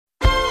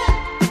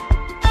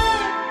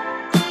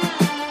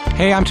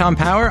Hey, I'm Tom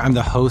Power. I'm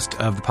the host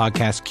of the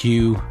podcast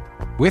Q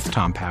with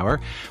Tom Power,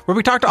 where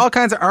we talk to all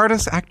kinds of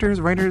artists,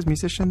 actors, writers,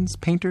 musicians,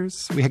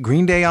 painters. We had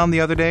Green Day on the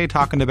other day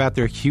talking about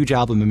their huge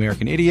album,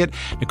 American Idiot.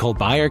 Nicole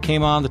Byer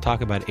came on to talk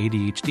about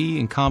ADHD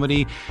and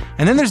comedy.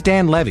 And then there's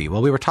Dan Levy.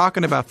 While we were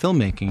talking about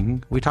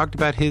filmmaking, we talked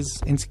about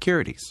his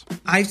insecurities.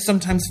 I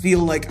sometimes feel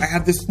like I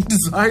have this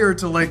desire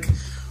to,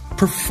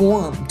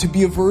 perform, to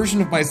be a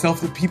version of myself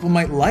that people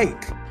might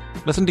like.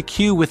 Listen to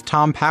Q with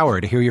Tom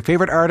Power to hear your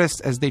favorite artists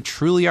as they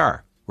truly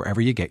are,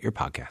 wherever you get your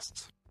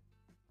podcasts.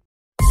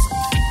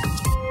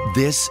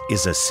 This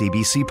is a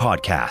CBC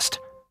podcast.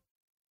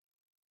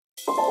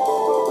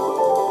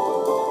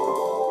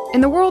 In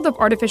the world of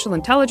artificial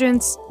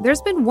intelligence,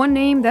 there's been one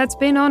name that's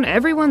been on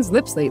everyone's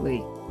lips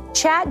lately.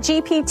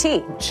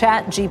 ChatGPT.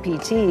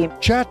 ChatGPT.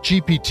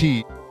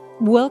 ChatGPT.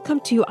 Welcome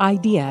to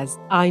Ideas.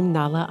 I'm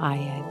Nahlah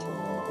Ayed.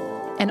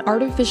 An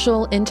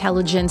artificial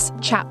intelligence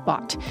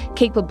chatbot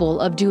capable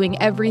of doing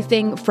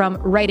everything from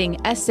writing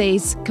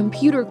essays,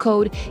 computer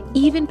code,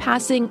 even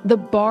passing the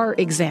bar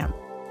exam.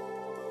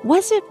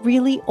 Was it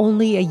really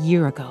only a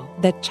year ago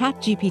that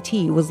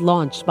ChatGPT was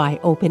launched by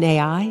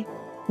OpenAI,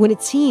 when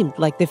it seemed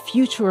like the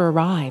future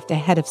arrived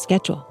ahead of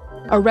schedule?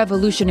 A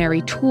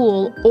revolutionary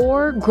tool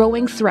or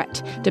growing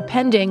threat,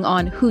 depending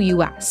on who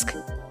you ask.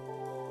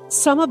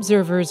 Some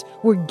observers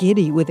were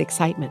giddy with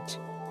excitement,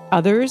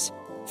 others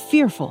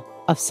fearful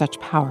of such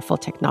powerful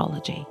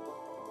technology.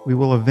 We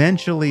will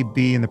eventually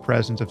be in the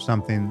presence of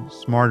something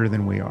smarter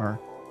than we are.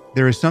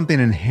 There is something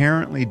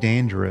inherently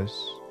dangerous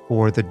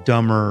for the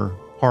dumber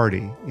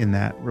party in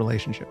that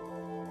relationship.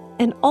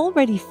 An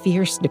already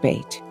fierce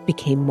debate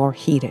became more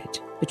heated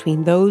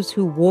between those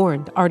who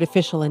warned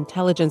artificial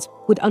intelligence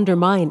would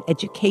undermine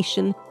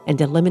education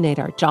and eliminate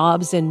our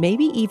jobs and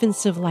maybe even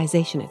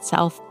civilization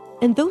itself,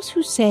 and those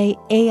who say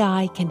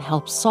AI can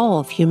help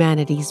solve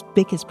humanity's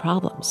biggest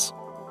problems.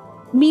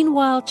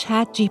 Meanwhile,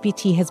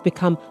 ChatGPT has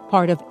become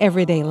part of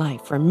everyday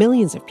life for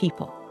millions of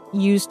people,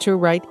 used to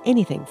write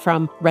anything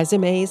from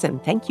resumes and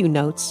thank you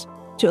notes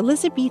to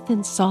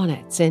Elizabethan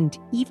sonnets and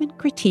even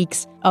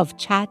critiques of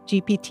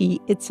ChatGPT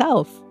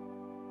itself.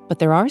 But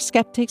there are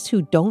skeptics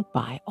who don't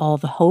buy all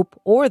the hope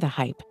or the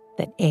hype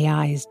that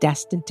AI is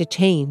destined to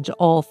change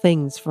all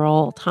things for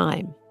all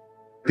time.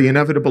 The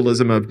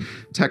inevitabilism of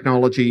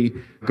technology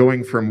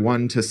going from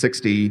 1 to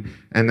 60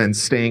 and then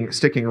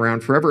sticking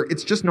around forever,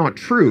 it's just not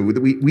true.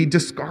 We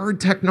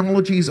discard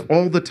technologies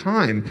all the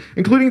time,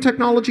 including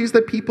technologies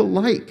that people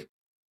like.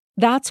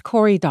 That's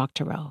Cory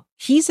Doctorow.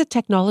 He's a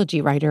technology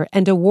writer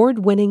and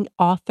award-winning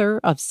author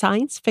of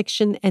science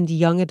fiction and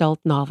young adult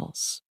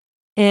novels.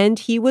 And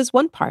he was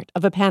one part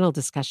of a panel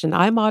discussion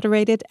I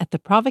moderated at the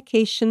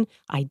Provocation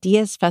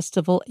Ideas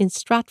Festival in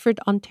Stratford,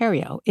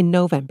 Ontario in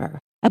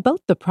November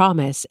about the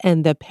promise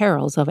and the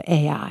perils of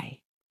AI.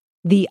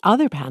 The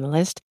other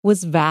panelist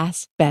was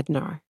Vas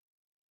Bednar.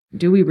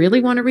 Do we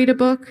really want to read a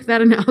book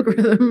that an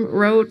algorithm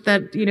wrote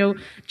that,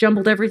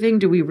 jumbled everything?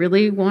 Do we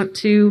really want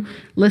to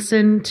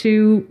listen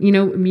to,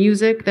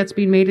 music that's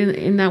being made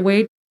in that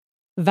way?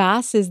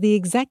 Vas is the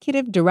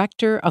executive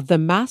director of the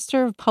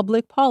Master of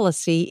Public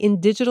Policy in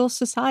Digital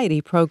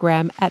Society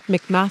program at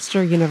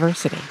McMaster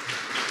University.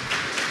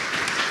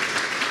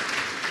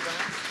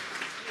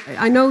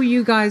 I know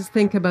you guys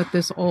think about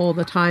this all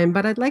the time,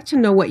 but I'd like to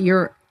know what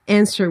your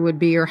answer would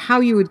be or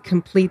how you would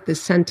complete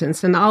this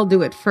sentence, and I'll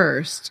do it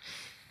first.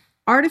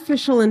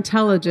 Artificial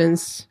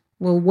intelligence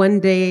will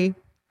one day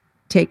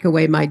take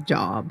away my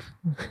job.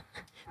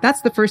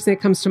 That's the first thing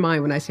that comes to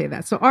mind when I say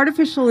that. So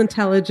artificial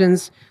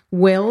intelligence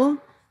will,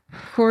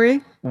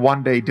 Cory?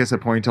 One day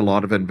disappoint a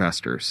lot of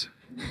investors.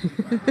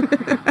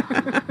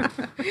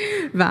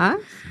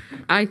 Vas?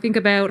 I think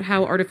about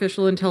how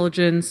artificial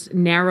intelligence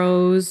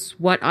narrows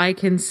what I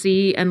can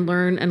see and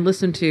learn and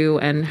listen to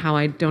and how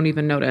I don't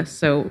even notice.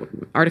 So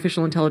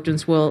artificial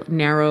intelligence will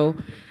narrow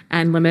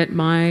and limit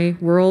my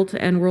world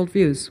and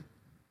worldviews.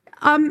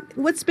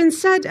 What's been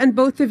said, and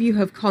both of you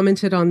have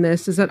commented on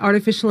this, is that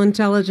artificial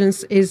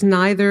intelligence is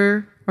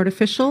neither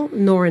artificial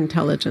nor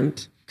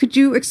intelligent. Could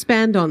you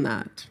expand on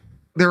that?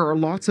 There are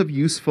lots of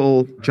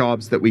useful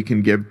jobs that we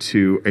can give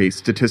to a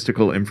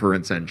statistical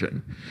inference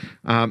engine.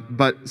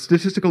 But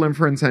statistical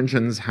inference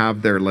engines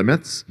have their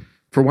limits.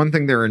 For one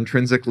thing, they're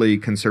intrinsically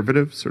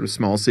conservative, sort of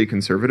small c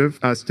conservative.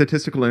 A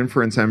statistical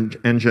inference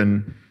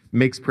engine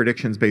makes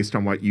predictions based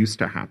on what used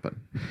to happen.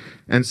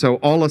 And so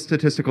all a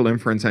statistical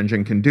inference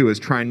engine can do is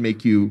try and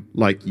make you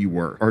like you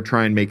were, or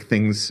try and make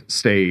things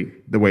stay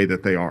the way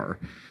that they are.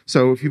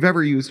 So if you've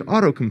ever used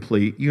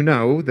autocomplete, you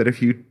know that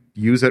if you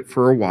use it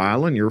for a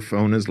while and your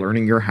phone is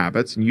learning your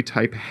habits and you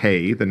type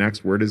hey, the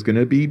next word is going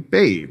to be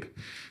babe.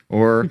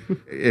 Or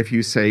if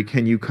you say,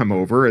 can you come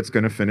over, it's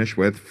going to finish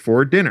with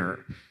for dinner.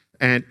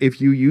 And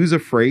if you use a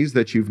phrase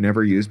that you've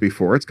never used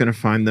before, it's going to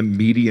find the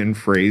median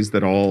phrase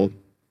that all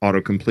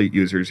autocomplete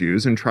users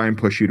use and try and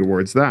push you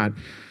towards that.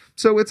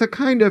 So it's a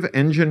kind of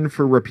engine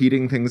for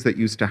repeating things that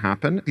used to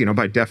happen.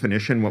 By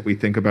definition, what we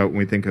think about when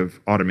we think of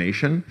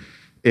automation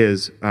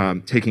is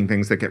taking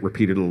things that get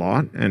repeated a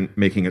lot and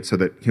making it so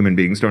that human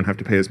beings don't have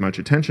to pay as much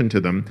attention to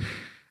them.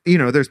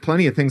 There's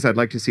plenty of things I'd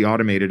like to see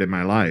automated in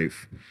my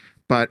life.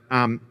 But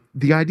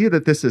the idea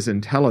that this is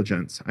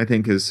intelligence, I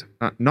think, is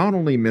not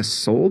only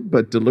missold,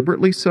 but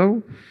deliberately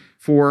so.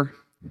 For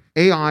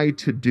AI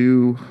to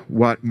do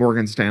what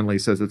Morgan Stanley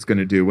says it's going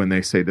to do when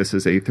they say this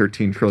is a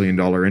 $13 trillion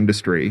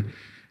industry,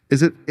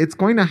 it's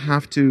going to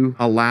have to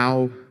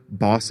allow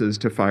bosses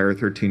to fire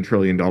 $13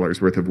 trillion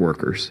worth of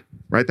workers,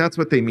 right? That's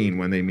what they mean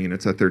when they mean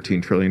it's a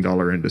 $13 trillion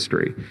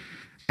industry.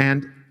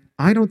 And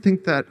I don't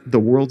think that the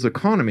world's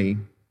economy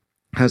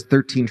has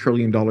 $13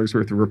 trillion worth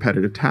of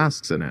repetitive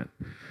tasks in it,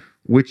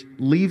 which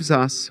leaves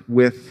us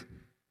with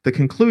the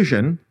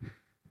conclusion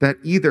that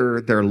either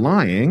they're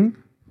lying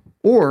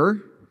or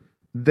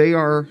they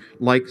are,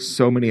 like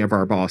so many of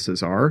our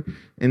bosses are,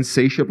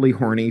 insatiably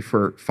horny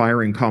for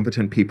firing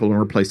competent people and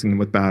replacing them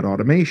with bad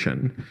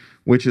automation,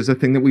 which is a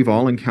thing that we've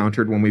all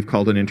encountered when we've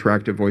called an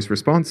interactive voice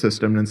response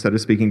system. And instead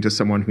of speaking to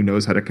someone who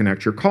knows how to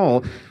connect your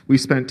call, we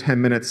spent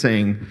 10 minutes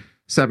saying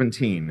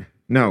 17.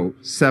 No,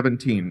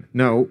 17.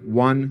 No,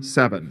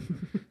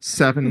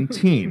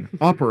 17.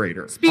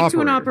 Operator. Speak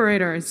to an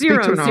operator.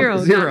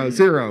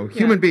 Zero.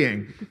 Human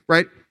being,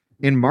 right?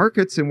 In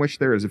markets in which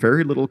there is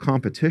very little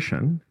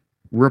competition,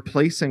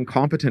 replacing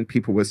competent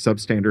people with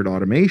substandard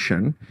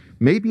automation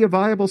may be a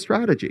viable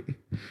strategy,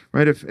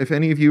 right? If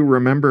any of you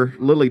remember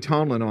Lily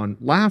Tomlin on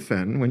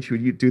Laugh-In, when she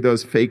would do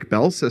those fake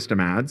Bell system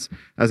ads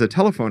as a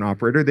telephone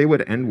operator, they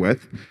would end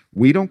with,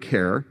 "We don't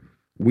care.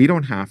 We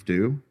don't have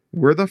to.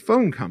 We're the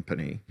phone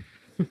company."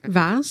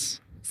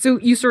 Vas? So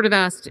you sort of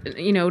asked,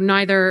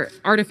 neither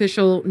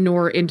artificial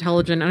nor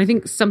intelligent. And I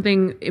think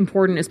something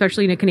important,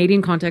 especially in a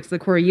Canadian context that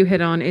Corey, you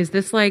hit on, is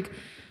this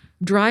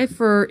drive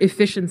for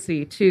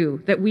efficiency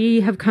too, that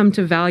we have come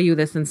to value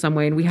this in some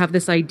way. And we have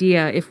this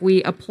idea, if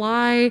we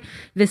apply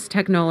this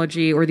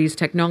technology or these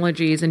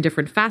technologies in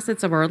different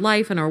facets of our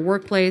life and our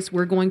workplace,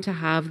 we're going to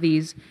have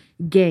these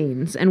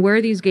gains. And where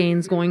are these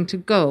gains going to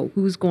go?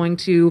 Who's going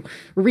to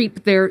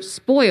reap their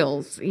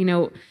spoils?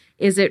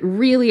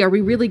 Are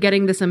we really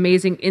getting this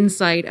amazing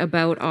insight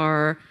about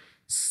our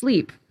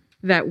sleep,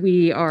 that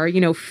we are,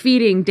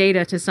 feeding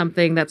data to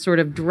something that's sort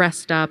of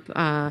dressed up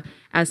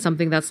as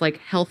something that's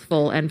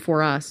healthful and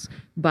for us,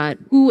 but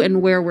who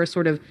and where we're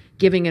sort of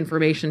giving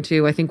information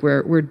to, I think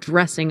we're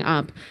dressing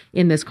up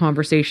in this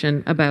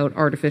conversation about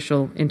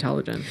artificial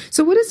intelligence.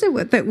 So what is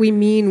it that we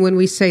mean when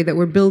we say that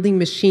we're building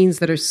machines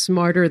that are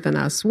smarter than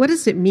us? What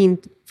does it mean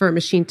for a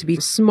machine to be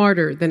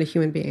smarter than a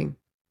human being?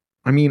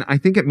 I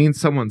think it means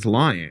someone's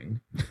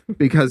lying,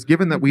 because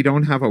given that we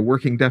don't have a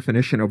working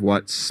definition of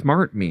what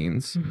smart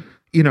means,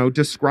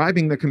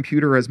 describing the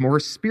computer as more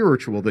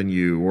spiritual than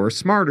you or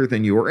smarter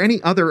than you or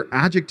any other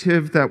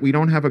adjective that we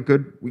don't have a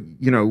good,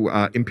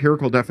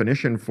 empirical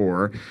definition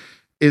for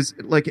is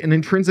an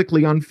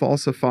intrinsically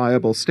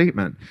unfalsifiable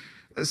statement.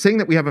 Saying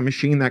that we have a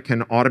machine that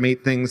can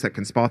automate things, that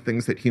can spot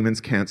things that humans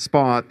can't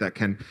spot, that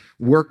can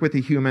work with a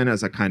human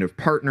as a kind of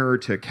partner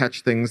to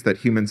catch things that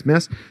humans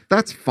miss,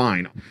 that's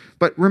fine.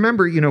 But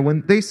remember,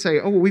 when they say,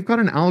 we've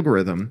got an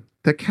algorithm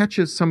that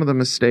catches some of the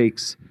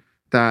mistakes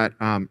that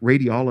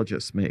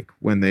radiologists make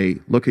when they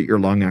look at your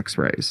lung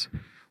x-rays,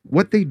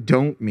 what they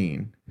don't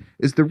mean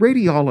is the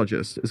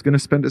radiologist is going to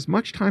spend as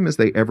much time as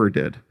they ever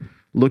did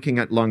looking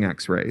at lung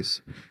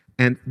x-rays.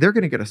 And they're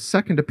going to get a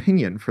second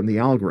opinion from the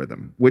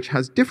algorithm, which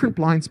has different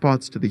blind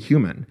spots to the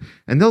human.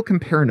 And they'll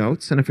compare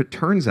notes. And if it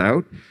turns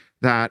out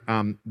that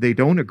they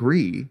don't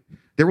agree,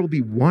 there will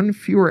be one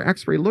fewer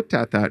x-ray looked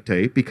at that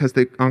day, because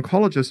the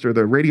oncologist or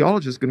the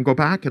radiologist is going to go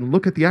back and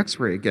look at the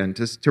x-ray again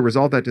to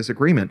resolve that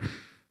disagreement.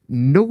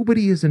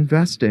 Nobody is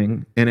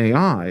investing in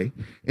AI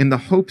in the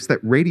hopes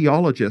that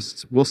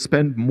radiologists will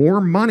spend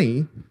more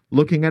money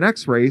looking at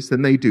x-rays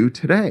than they do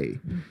today.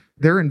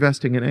 They're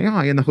investing in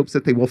AI in the hopes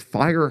that they will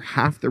fire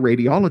half the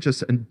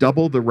radiologists and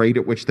double the rate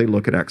at which they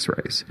look at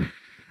x-rays.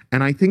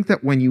 And I think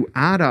that when you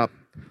add up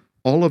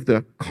all of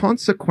the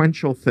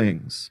consequential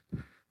things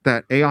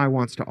that AI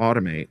wants to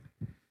automate,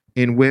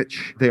 in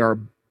which they are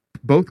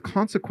both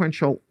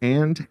consequential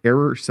and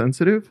error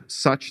sensitive,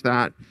 such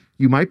that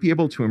you might be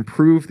able to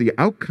improve the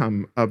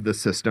outcome of the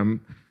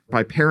system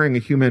by pairing a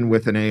human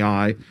with an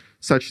AI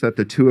such that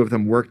the two of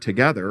them work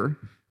together,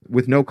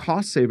 with no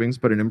cost savings,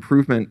 but an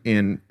improvement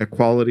in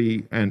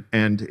equality and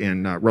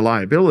in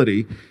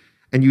reliability,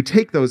 and you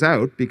take those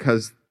out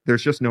because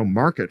there's just no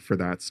market for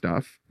that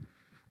stuff,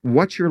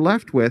 what you're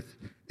left with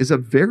is a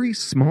very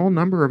small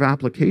number of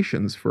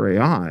applications for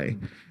AI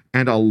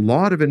and a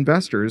lot of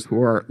investors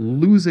who are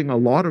losing a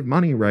lot of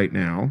money right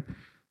now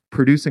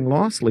producing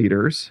loss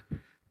leaders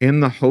in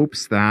the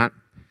hopes that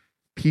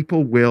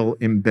people will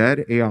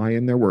embed AI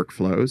in their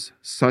workflows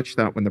such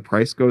that when the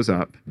price goes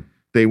up,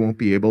 they won't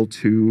be able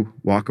to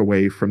walk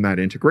away from that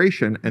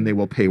integration, and they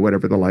will pay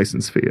whatever the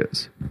license fee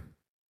is.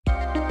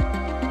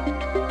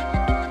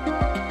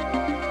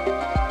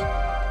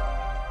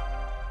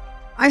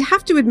 I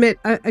have to admit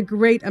a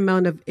great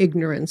amount of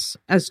ignorance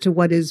as to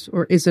what is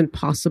or isn't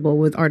possible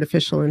with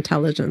artificial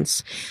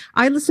intelligence.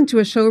 I listened to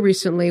a show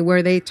recently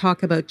where they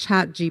talk about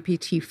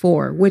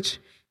ChatGPT-4, which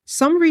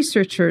some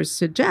researchers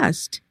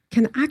suggest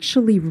can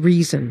actually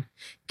reason,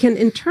 can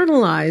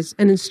internalize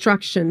an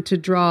instruction to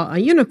draw a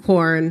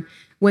unicorn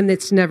when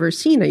it's never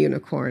seen a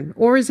unicorn,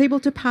 or is able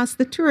to pass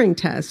the Turing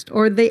test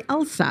or the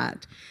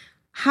LSAT.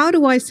 How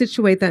do I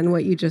situate that in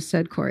what you just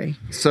said, Corey?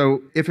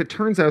 So if it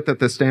turns out that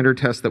the standard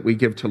test that we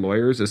give to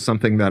lawyers is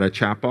something that a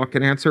chatbot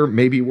can answer,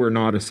 maybe we're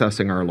not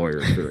assessing our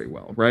lawyers very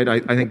well, right? I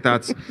think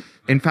that's,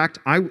 in fact,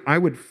 I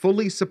would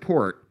fully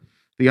support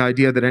the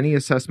idea that any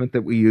assessment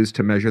that we use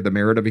to measure the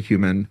merit of a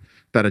human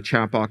that a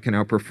chatbot can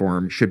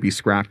outperform should be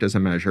scrapped as a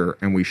measure,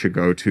 and we should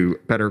go to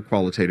better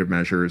qualitative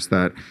measures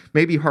that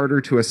may be harder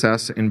to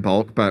assess in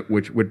bulk, but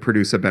which would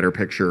produce a better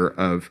picture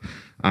of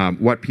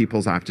what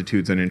people's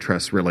aptitudes and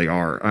interests really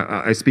are.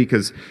 I speak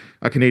as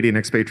a Canadian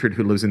expatriate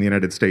who lives in the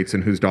United States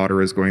and whose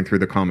daughter is going through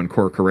the Common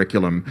Core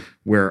curriculum,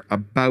 where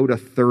about a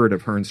third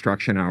of her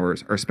instruction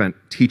hours are spent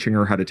teaching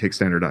her how to take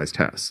standardized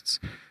tests.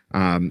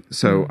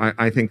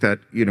 I think that,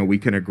 we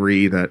can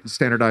agree that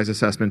standardized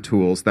assessment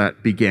tools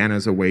that began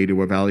as a way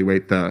to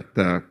evaluate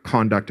the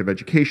conduct of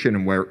education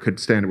and where it could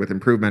stand with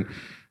improvement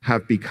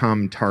have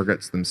become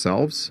targets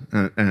themselves.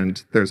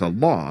 And there's a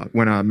law.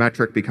 When a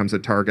metric becomes a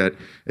target,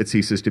 it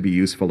ceases to be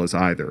useful as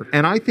either.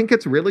 And I think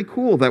it's really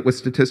cool that with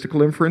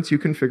statistical inference, you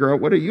can figure out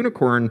what a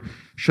unicorn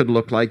should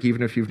look like,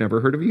 even if you've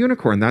never heard of a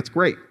unicorn. That's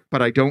great.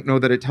 But I don't know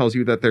that it tells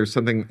you that there's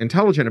something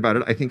intelligent about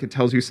it. I think it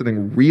tells you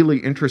something really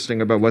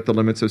interesting about what the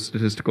limits of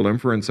statistical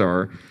inference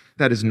are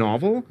that is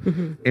novel,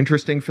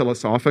 interesting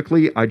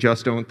philosophically. I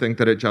just don't think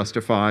that it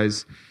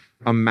justifies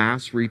a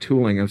mass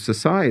retooling of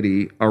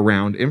society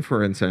around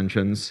inference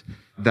engines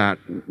that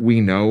we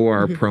know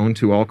are prone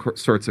to all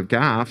sorts of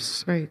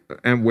gaffes, right,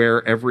 and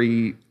where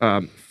every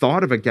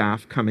thought of a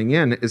gaffe coming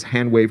in is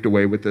hand-waved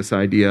away with this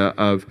idea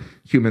of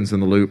humans in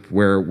the loop,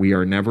 where we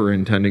are never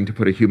intending to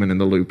put a human in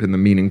the loop in the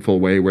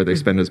meaningful way where they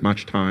spend as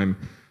much time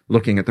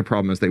looking at the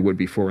problem as they would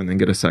before and then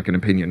get a second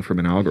opinion from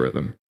an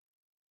algorithm.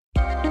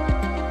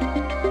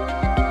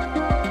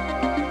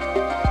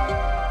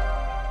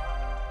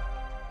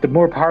 The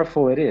more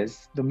powerful it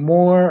is, the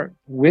more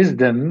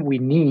wisdom we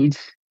need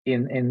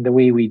in the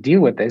way we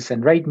deal with this.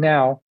 And right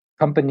now,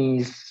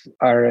 companies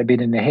are a bit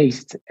in a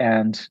haste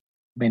and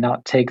may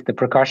not take the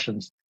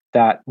precautions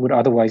that would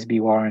otherwise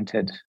be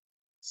warranted.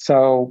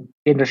 So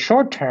in the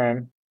short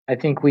term, I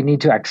think we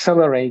need to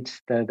accelerate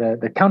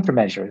the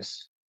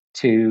countermeasures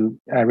to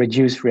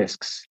reduce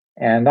risks.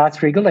 And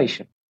that's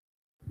regulation.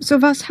 So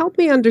Vas, help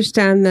me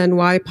understand then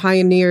why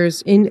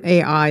pioneers in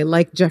AI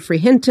like Geoffrey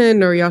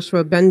Hinton or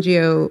Yoshua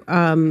Bengio,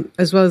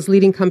 as well as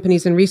leading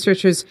companies and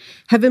researchers,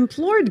 have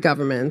implored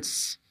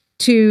governments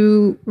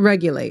to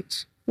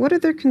regulate. What are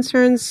their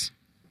concerns,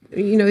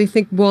 you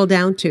think boil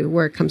down to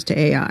where it comes to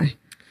AI?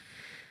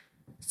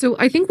 So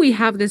I think we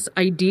have this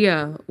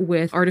idea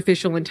with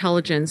artificial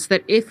intelligence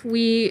that if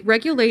we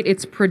regulate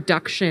its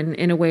production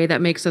in a way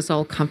that makes us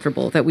all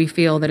comfortable, that we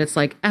feel that it's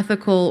like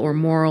ethical or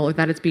moral, or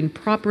that it's being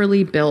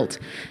properly built,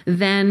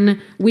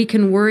 then we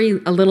can worry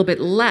a little bit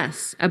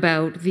less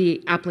about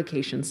the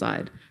application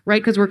side,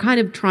 right? Because we're kind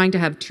of trying to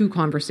have two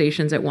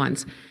conversations at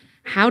once.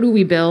 How do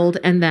we build?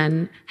 And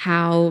then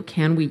how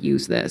can we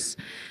use this?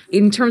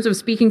 In terms of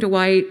speaking to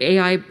why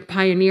AI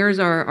pioneers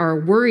are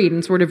worried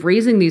and sort of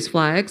raising these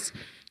flags,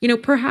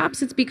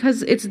 perhaps it's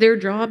because it's their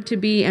job to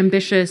be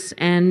ambitious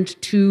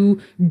and to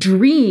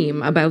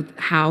dream about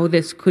how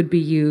this could be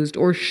used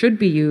or should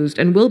be used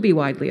and will be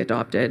widely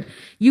adopted.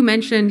 You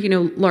mentioned,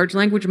 large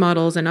language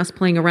models and us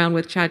playing around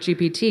with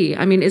ChatGPT.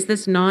 I mean, is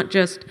this not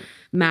just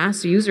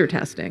mass user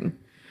testing,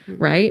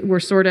 right? We're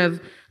sort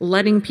of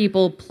letting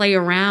people play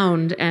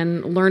around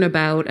and learn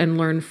about and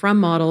learn from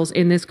models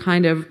in this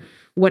kind of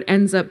what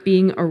ends up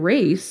being a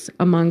race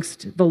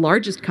amongst the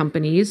largest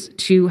companies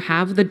to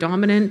have the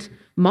dominant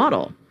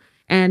model,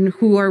 and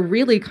who are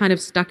really kind of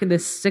stuck in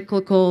this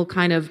cyclical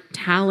kind of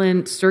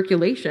talent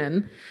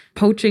circulation,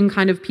 poaching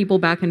kind of people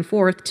back and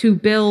forth to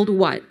build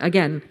what?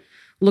 Again,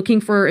 looking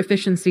for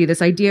efficiency,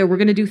 this idea we're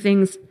going to do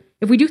things,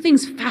 if we do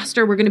things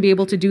faster, we're going to be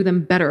able to do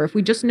them better. If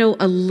we just know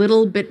a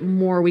little bit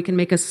more, we can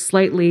make a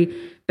slightly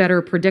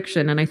better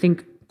prediction. And I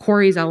think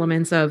Corey's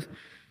elements of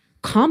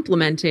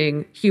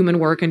complementing human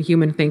work and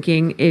human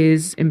thinking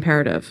is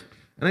imperative.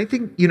 And I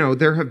think,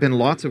 there have been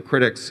lots of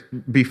critics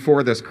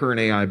before this current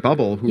AI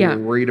bubble who were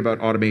worried about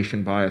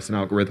automation bias and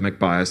algorithmic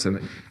bias.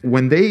 And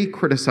when they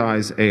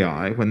criticize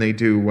AI, when they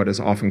do what is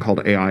often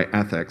called AI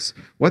ethics,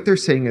 what they're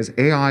saying is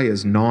AI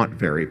is not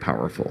very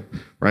powerful,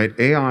 right?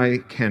 AI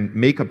can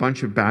make a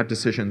bunch of bad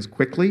decisions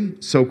quickly,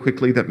 so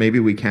quickly that maybe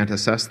we can't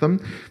assess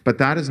them. But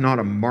that is not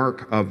a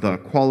mark of the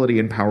quality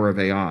and power of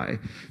AI.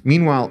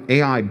 Meanwhile,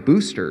 AI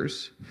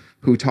boosters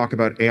who talk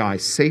about AI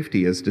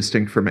safety as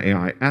distinct from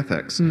AI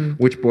ethics,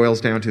 which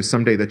boils down to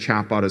someday the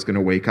chatbot is going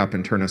to wake up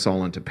and turn us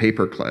all into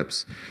paper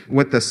clips.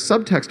 What the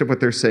subtext of what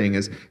they're saying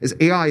is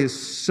AI is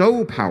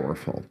so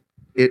powerful,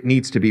 it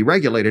needs to be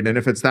regulated. And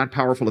if it's that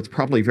powerful, it's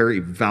probably very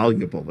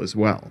valuable as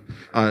well.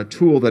 A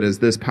tool that is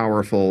this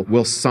powerful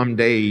will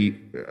someday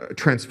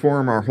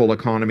transform our whole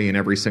economy in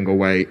every single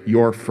way,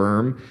 your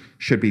firm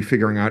should be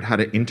figuring out how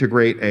to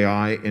integrate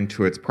AI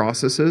into its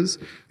processes.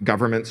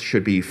 Governments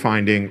should be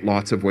finding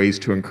lots of ways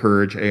to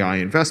encourage AI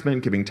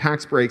investment, giving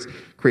tax breaks,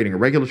 creating a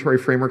regulatory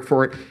framework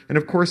for it. And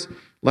of course,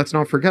 let's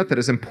not forget that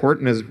as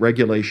important as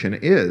regulation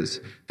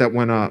is, that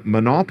when a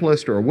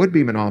monopolist or a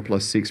would-be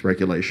monopolist seeks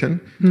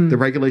regulation, the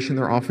regulation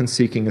they're often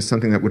seeking is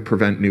something that would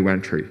prevent new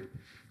entry.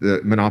 The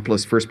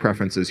monopolist's first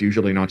preference is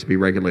usually not to be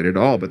regulated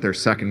at all, but their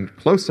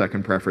close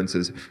second preference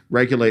is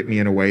regulate me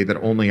in a way that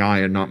only I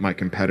and not my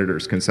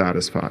competitors can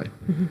satisfy.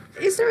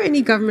 Is there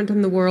any government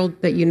in the world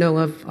that you know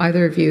of,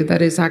 either of you, that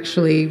is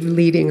actually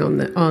leading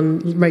on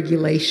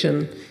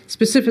regulation,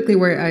 specifically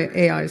where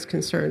AI is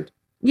concerned?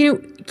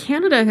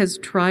 Canada has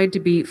tried to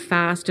be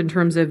fast in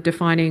terms of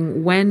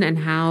defining when and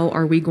how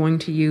are we going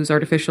to use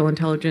artificial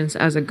intelligence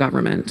as a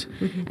government.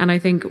 And I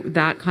think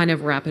that kind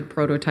of rapid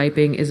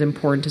prototyping is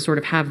important to sort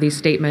of have these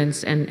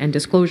statements and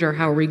disclosure.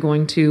 Who are we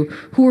going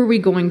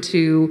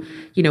to,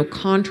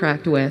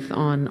 contract with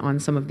on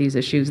some of these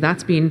issues?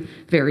 That's been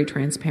very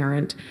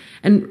transparent.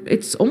 And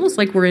it's almost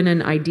like we're in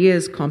an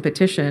ideas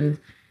competition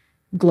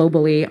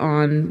globally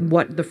on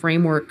what the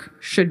framework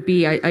should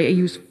be. I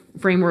use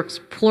frameworks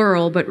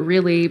plural, but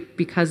really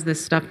because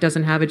this stuff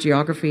doesn't have a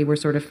geography, we're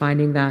sort of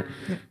finding that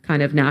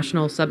kind of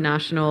national,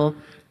 subnational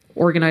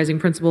organizing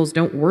principles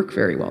don't work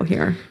very well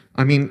here.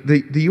 I mean,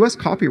 the U.S.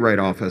 Copyright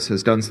Office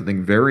has done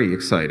something very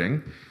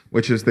exciting,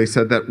 which is they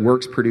said that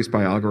works produced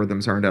by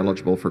algorithms aren't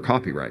eligible for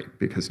copyright,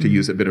 because to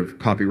use a bit of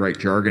copyright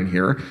jargon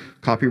here,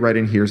 copyright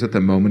adheres at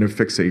the moment of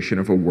fixation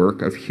of a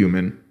work of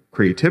human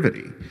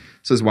creativity.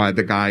 This is why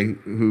the guy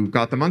who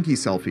got the monkey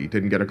selfie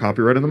didn't get a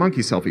copyright on the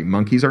monkey selfie.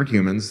 Monkeys aren't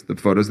humans. The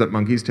photos that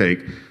monkeys take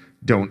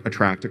don't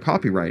attract a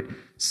copyright.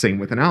 Same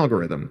with an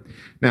algorithm.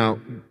 Now,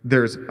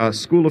 there's a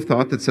school of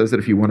thought that says that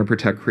if you want to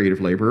protect creative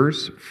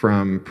laborers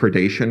from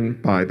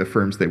predation by the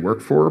firms they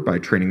work for, by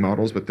training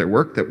models with their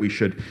work, that we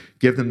should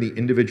give them the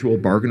individual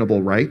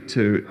bargainable right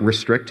to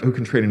restrict who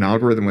can train an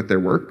algorithm with their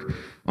work.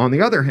 On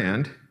the other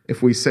hand,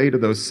 if we say to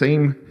those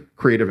same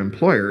creative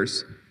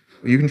employers,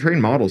 you can train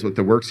models with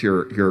the works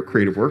your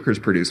creative workers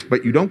produce,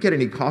 but you don't get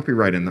any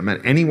copyright in them,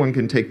 and anyone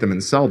can take them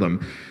and sell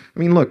them. I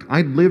mean, look,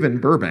 I live in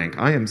Burbank.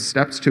 I am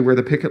steps to where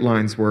the picket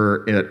lines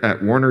were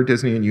at Warner,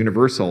 Disney, and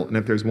Universal. And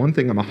if there's one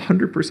thing I'm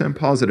 100%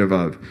 positive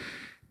of,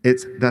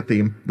 it's that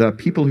the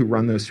people who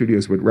run those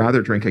studios would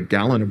rather drink a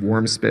gallon of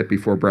warm spit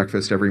before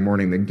breakfast every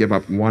morning than give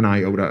up one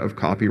iota of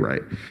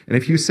copyright. And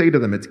if you say to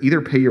them, it's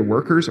either pay your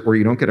workers or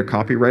you don't get a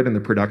copyright in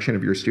the production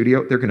of your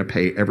studio, they're going to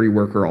pay every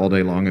worker all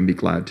day long and be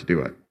glad to do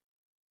it.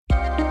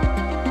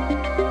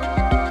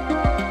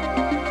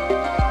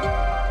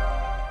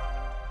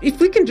 If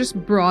we can just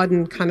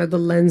broaden kind of the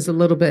lens a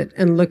little bit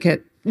and look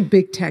at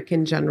big tech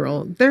in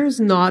general, there's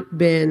not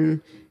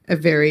been a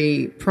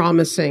very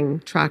promising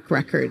track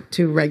record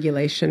to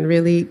regulation,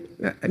 really.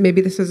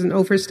 Maybe this is an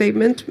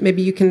overstatement.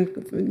 Maybe you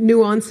can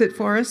nuance it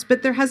for us,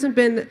 but there hasn't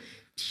been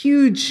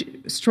huge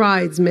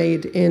strides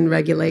made in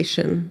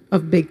regulation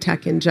of big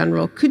tech in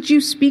general. Could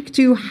you speak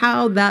to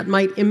how that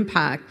might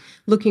impact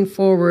looking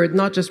forward,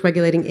 not just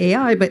regulating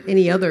AI, but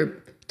any other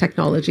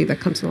technology that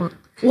comes along?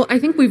 Well, I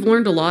think we've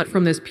learned a lot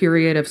from this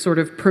period of sort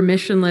of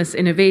permissionless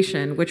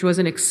innovation, which was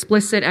an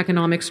explicit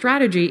economic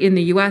strategy in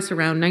the US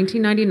around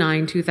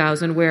 1999,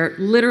 2000, where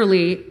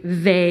literally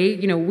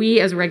we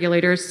as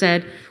regulators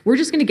said, we're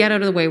just going to get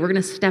out of the way. We're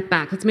going to step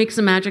back. Let's make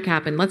some magic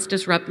happen. Let's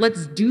disrupt.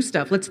 Let's do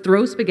stuff. Let's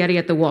throw spaghetti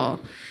at the wall.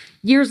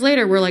 Years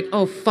later, we're like,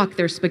 oh, fuck,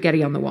 there's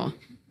spaghetti on the wall,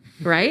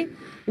 right?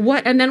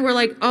 What? And then we're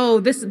like, oh,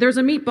 there's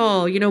a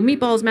meatball,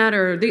 meatballs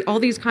matter. All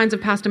these kinds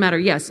of pasta matter.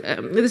 Yes,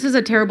 this is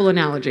a terrible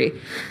analogy.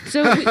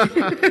 So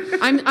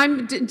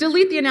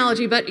delete the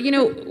analogy. But,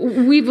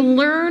 we've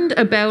learned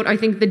about, I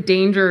think, the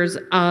dangers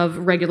of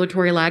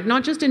regulatory lag,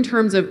 not just in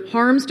terms of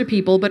harms to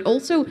people, but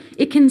also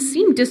it can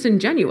seem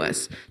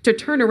disingenuous to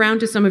turn around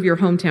to some of your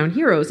hometown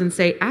heroes and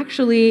say,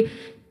 actually,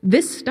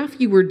 this stuff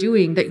you were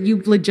doing that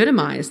you've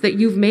legitimized, that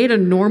you've made a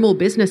normal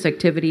business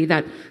activity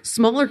that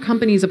smaller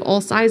companies of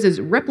all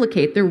sizes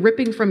replicate, they're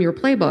ripping from your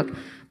playbook.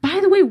 By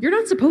the way, you're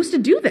not supposed to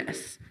do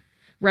this,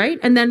 right?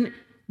 And then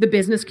the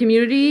business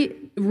community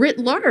writ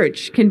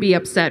large can be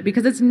upset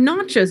because it's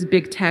not just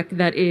big tech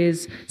that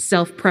is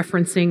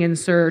self-preferencing in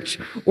search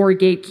or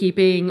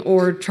gatekeeping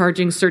or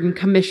charging certain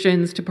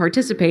commissions to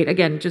participate.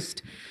 Again,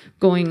 just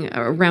going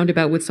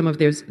roundabout with some of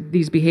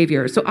these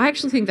behaviors. So I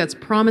actually think that's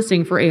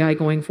promising for AI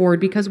going forward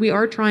because we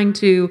are trying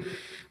to,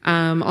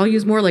 I'll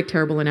use more like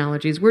terrible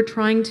analogies, we're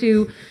trying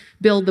to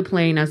build the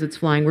plane as it's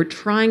flying. We're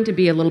trying to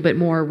be a little bit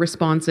more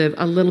responsive,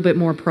 a little bit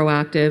more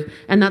proactive,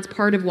 and that's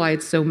part of why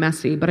it's so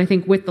messy. But I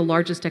think with the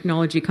largest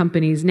technology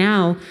companies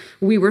now,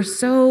 we were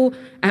so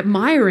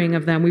admiring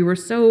of them, we were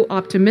so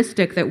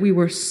optimistic that we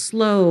were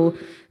slow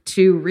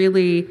to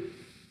really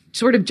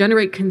sort of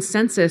generate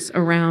consensus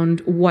around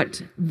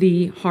what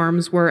the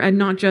harms were, and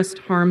not just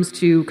harms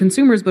to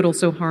consumers, but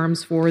also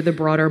harms for the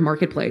broader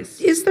marketplace.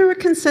 Is there a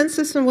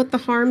consensus on what the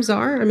harms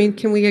are? I mean,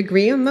 can we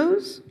agree on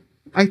those?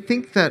 I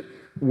think that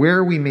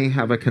where we may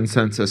have a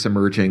consensus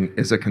emerging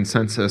is a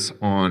consensus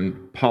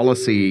on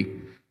policy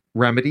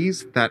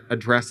remedies that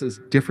addresses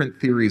different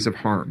theories of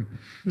harm.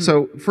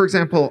 So, for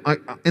example,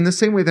 in the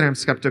same way that I'm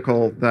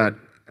skeptical that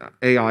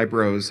AI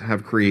bros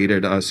have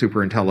created a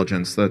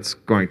superintelligence that's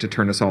going to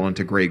turn us all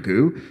into gray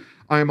goo,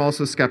 I am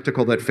also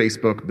skeptical that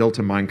Facebook built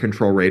a mind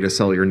control ray to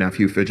sell your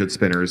nephew fidget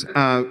spinners.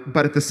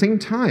 But at the same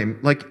time,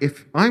 like,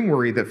 if I'm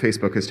worried that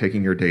Facebook is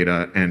taking your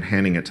data and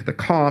handing it to the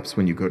cops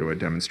when you go to a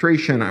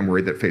demonstration, I'm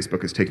worried that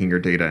Facebook is taking your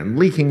data and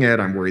leaking it,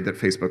 I'm worried that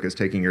Facebook is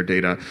taking your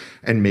data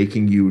and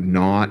making you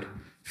not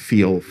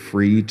feel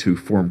free to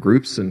form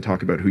groups and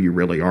talk about who you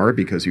really are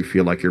because you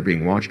feel like you're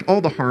being watched,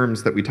 all the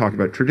harms that we talk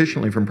about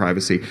traditionally from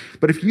privacy.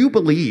 But if you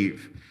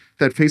believe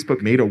that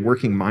Facebook made a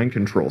working mind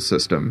control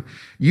system,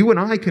 you and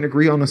I can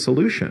agree on a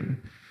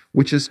solution,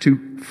 which is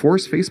to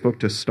force Facebook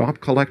to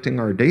stop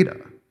collecting our data,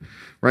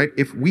 right?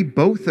 If we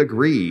both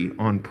agree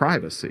on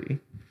privacy,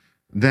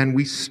 then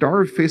we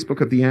starve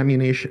Facebook of the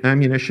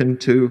ammunition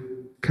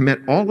to commit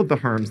all of the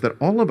harms that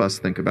all of us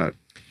think about.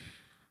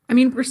 I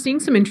mean, we're seeing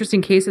some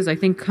interesting cases, I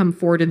think, come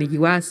forward in the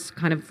U.S.,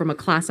 kind of from a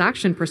class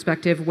action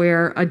perspective,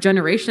 where a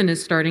generation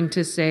is starting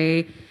to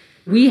say,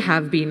 we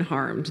have been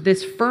harmed.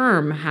 This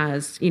firm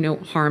has,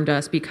 harmed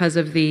us because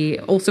of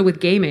also with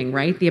gaming,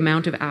 right? The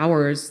amount of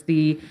hours,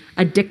 the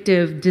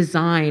addictive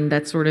design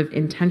that's sort of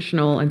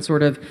intentional and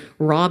sort of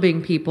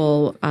robbing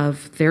people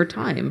of their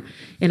time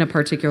in a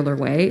particular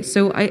way.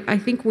 So I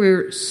think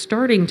we're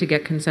starting to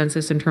get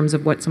consensus in terms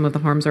of what some of the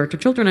harms are to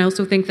children. I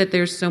also think that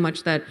there's so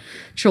much that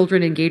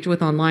children engage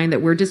with online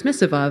that we're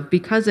dismissive of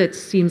because it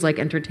seems like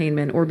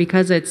entertainment or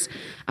because it's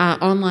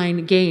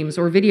online games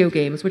or video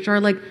games, which are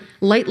like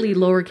lightly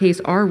lowercase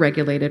r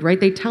regulated,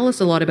 right? They tell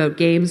us a lot about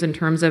games in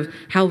terms of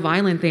how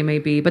violent they may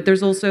be, but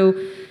there's also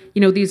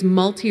these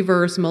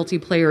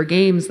multiplayer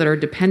games that are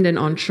dependent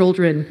on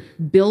children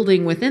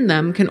building within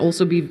them can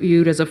also be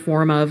viewed as a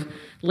form of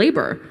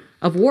labor,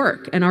 of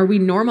work. And are we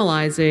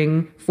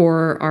normalizing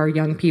for our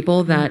young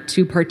people that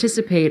to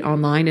participate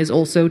online is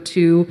also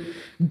to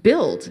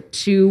build,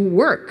 to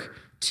work,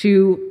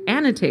 to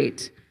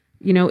annotate?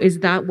 Is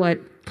that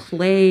what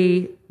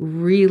play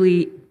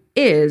really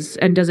is?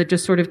 And does it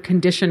just sort of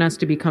condition us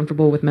to be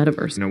comfortable with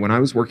metaverse? When I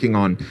was working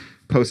on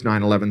post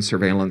 9/11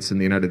 surveillance in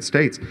the United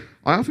States,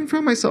 I often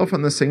found myself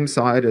on the same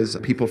side as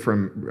people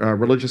from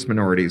religious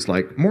minorities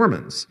like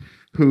Mormons,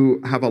 who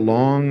have a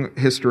long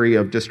history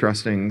of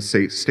distrusting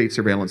state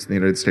surveillance in the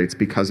United States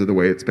because of the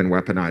way it's been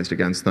weaponized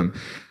against them.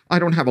 I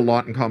don't have a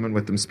lot in common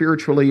with them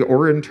spiritually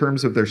or in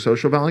terms of their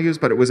social values,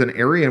 but it was an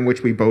area in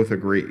which we both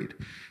agreed.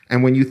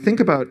 And when you think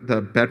about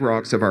the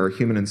bedrocks of our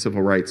human and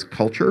civil rights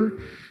culture,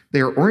 they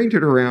are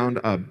oriented around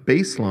a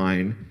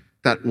baseline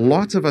that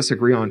lots of us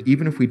agree on,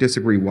 even if we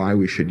disagree why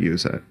we should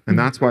use it. And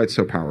that's why it's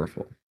so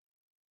powerful.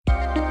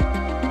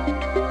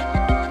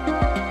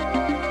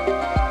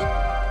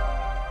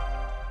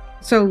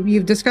 So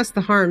you've discussed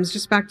the harms.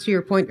 Just back to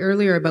your point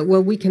earlier about,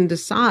 well, we can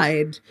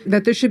decide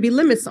that there should be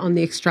limits on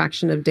the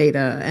extraction of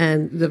data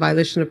and the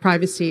violation of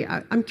privacy.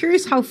 I'm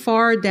curious how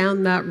far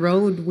down that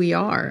road we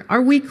are.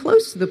 Are we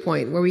close to the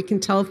point where we can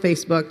tell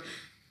Facebook,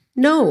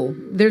 no,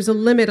 there's a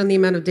limit on the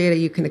amount of data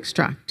you can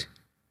extract?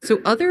 So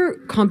other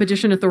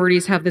competition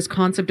authorities have this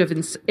concept of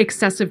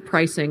excessive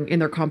pricing in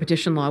their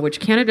competition law, which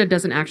Canada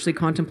doesn't actually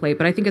contemplate.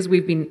 But I think as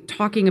we've been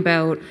talking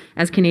about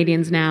as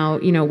Canadians now,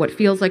 what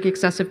feels like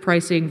excessive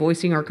pricing,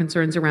 voicing our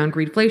concerns around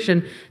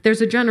greedflation, there's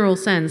a general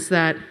sense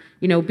that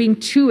being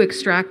too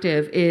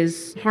extractive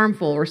is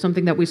harmful or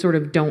something that we sort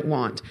of don't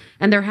want.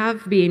 And there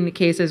have been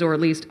cases, or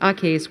at least a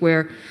case,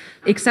 where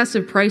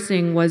excessive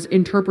pricing was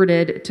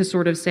interpreted to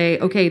sort of say,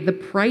 okay, the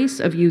price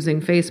of using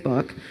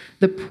Facebook,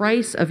 the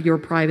price of your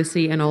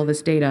privacy and all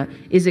this data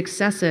is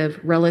excessive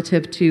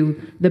relative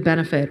to the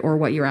benefit or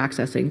what you're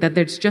accessing, that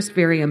there's just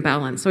very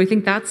imbalanced. So I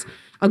think that's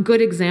a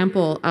good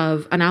example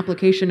of an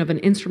application of an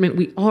instrument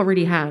we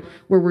already had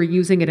where we're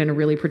using it in a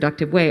really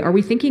productive way. Are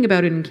we thinking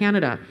about it in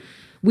Canada?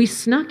 We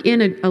snuck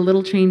in a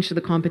little change to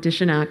the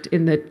Competition Act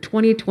in the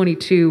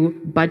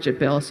 2022 budget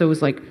bill. So it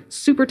was like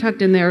super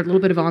tucked in there, a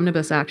little bit of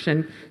omnibus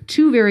action.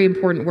 Two very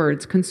important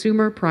words,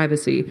 consumer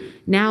privacy.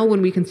 Now,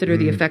 when we consider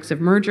the effects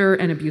of merger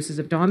and abuses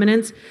of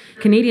dominance,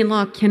 Canadian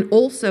law can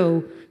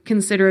also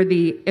consider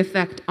the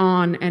effect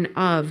on and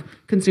of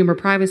consumer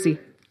privacy.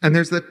 And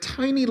there's the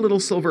tiny little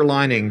silver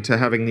lining to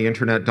having the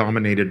internet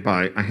dominated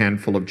by a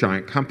handful of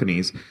giant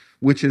companies,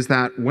 which is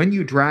that when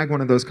you drag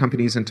one of those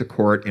companies into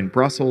court in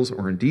Brussels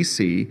or in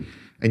DC,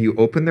 and you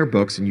open their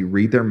books and you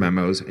read their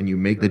memos and you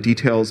make the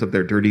details of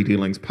their dirty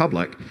dealings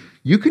public,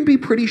 you can be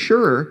pretty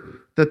sure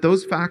that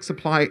those facts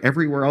apply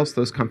everywhere else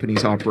those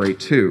companies operate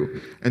too.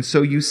 And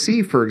so you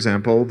see, for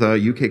example, the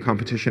UK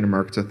Competition and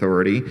Markets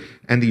Authority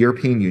and the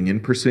European Union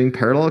pursuing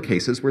parallel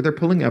cases where they're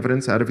pulling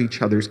evidence out of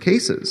each other's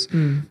cases.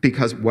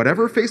 Because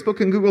whatever Facebook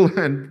and Google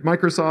and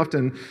Microsoft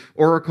and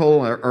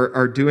Oracle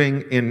are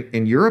doing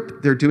in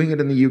Europe, they're doing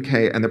it in the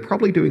UK, and they're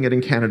probably doing it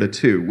in Canada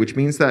too, which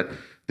means that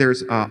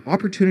There's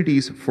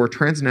opportunities for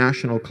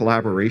transnational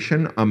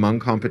collaboration among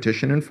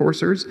competition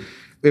enforcers.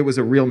 It was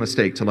a real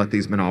mistake to let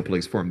these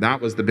monopolies form.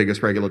 That was the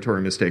biggest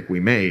regulatory mistake we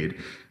made.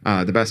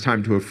 The best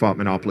time to have fought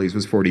monopolies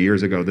was 40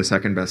 years ago. The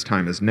second best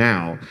time is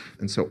now.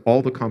 And so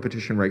all the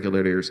competition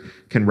regulators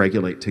can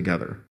regulate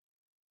together.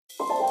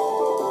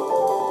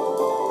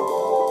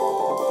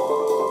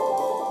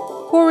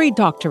 Cory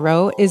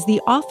Doctorow is the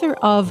author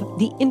of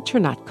The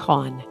Internet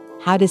Con,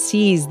 How to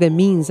Seize the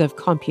Means of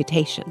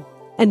Computation.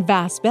 And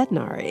Vas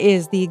Bednar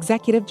is the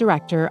executive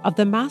director of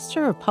the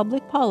Master of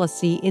Public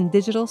Policy in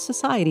Digital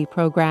Society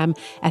program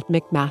at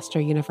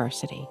McMaster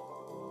University.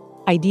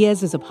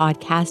 Ideas is a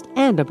podcast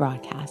and a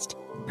broadcast,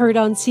 heard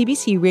on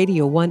CBC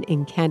Radio 1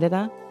 in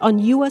Canada, on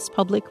U.S.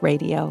 Public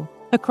Radio,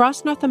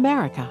 across North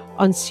America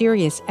on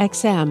Sirius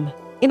XM,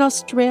 in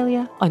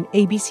Australia on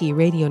ABC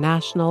Radio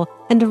National,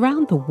 and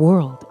around the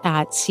world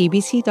at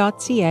cbc.ca/ideas.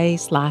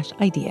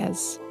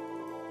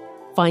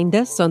 Find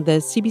us on the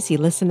CBC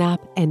Listen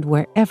app and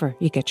wherever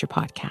you get your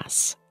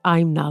podcasts.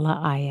 I'm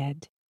Nahlah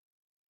Ayed.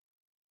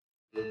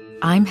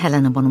 I'm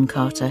Helena Bonham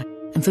Carter,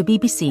 and for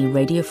BBC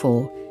Radio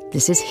 4,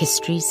 this is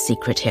History's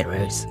Secret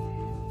Heroes,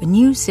 a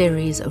new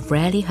series of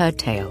rarely heard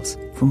tales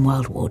from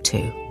World War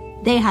II.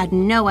 They had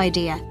no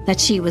idea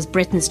that she was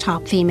Britain's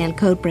top female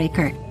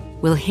codebreaker.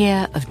 We'll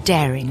hear of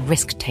daring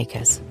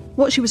risk-takers.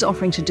 What she was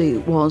offering to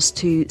do was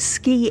to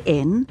ski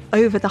in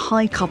over the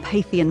high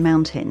Carpathian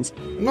mountains.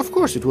 Of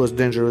course it was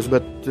dangerous,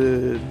 but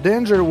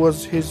danger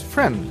was his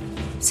friend.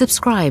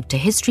 Subscribe to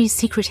History's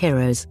Secret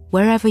Heroes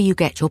wherever you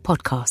get your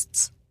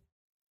podcasts.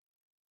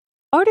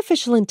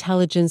 Artificial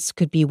intelligence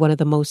could be one of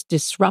the most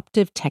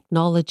disruptive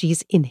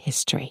technologies in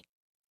history.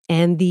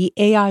 And the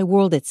AI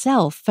world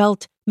itself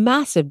felt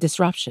massive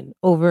disruption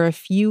over a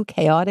few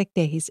chaotic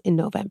days in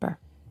November.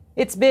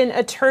 It's been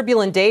a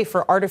turbulent day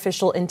for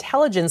artificial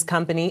intelligence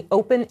company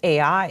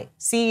OpenAI.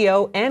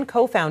 CEO and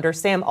co-founder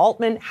Sam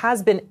Altman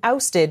has been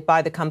ousted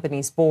by the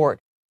company's board.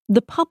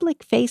 The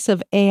public face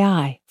of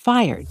AI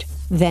fired.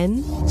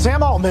 Then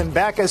Sam Altman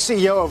back as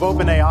CEO of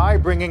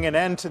OpenAI, bringing an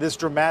end to this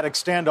dramatic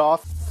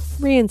standoff.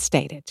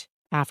 Reinstated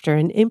after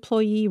an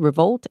employee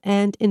revolt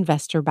and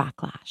investor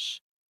backlash.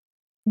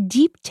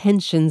 Deep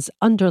tensions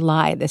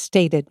underlie the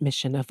stated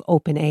mission of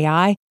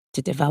OpenAI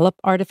to develop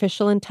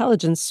artificial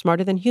intelligence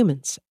smarter than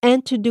humans,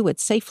 and to do it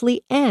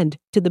safely and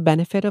to the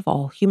benefit of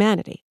all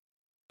humanity.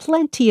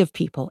 Plenty of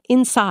people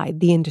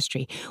inside the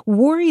industry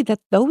worry that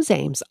those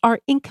aims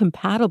are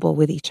incompatible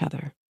with each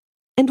other.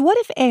 And what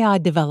if AI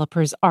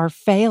developers are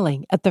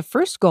failing at the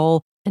first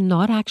goal and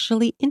not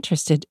actually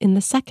interested in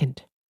the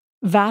second?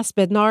 Vas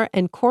Bednar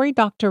and Cory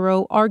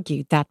Doctorow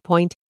argued that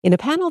point in a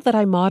panel that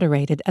I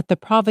moderated at the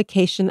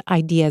Provocation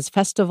Ideas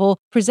Festival,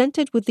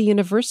 presented with the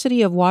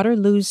University of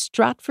Waterloo's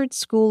Stratford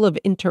School of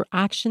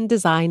Interaction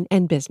Design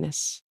and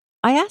Business.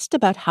 I asked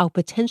about how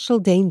potential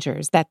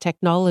dangers that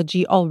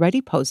technology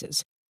already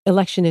poses,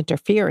 election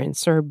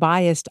interference or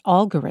biased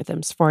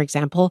algorithms, for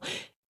example,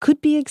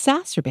 could be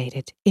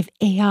exacerbated if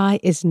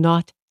AI is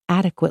not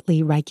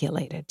adequately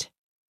regulated.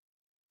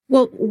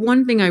 Well,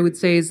 one thing I would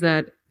say is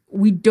that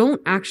we don't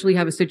actually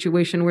have a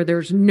situation where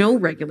there's no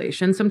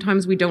regulation.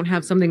 Sometimes we don't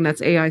have something that's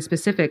AI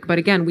specific. But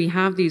again, we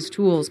have these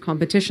tools,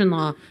 competition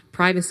law,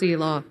 privacy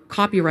law,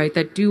 copyright,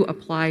 that do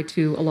apply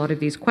to a lot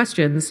of these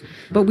questions.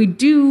 But we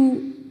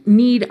do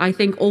need, I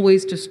think,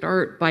 always to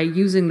start by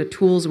using the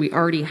tools we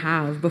already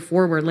have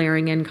before we're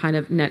layering in kind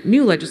of net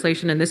new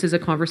legislation. And this is a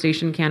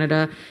conversation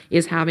Canada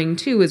is having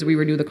too as we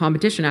renew the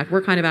Competition Act.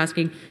 We're kind of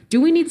asking,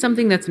 do we need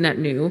something that's net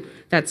new,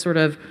 that's sort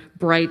of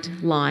bright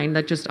line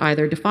that just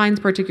either defines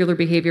particular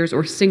behaviors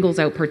or singles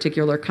out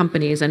particular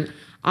companies? And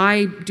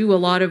I do a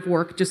lot of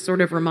work just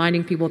sort of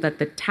reminding people that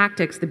the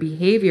tactics, the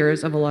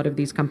behaviors of a lot of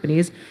these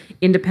companies,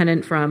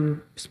 independent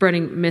from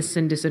spreading myths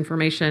and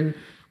disinformation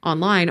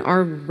online,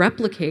 are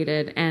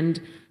replicated and,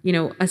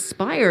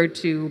 aspired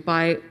to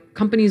by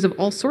companies of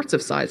all sorts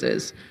of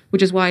sizes,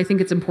 which is why I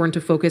think it's important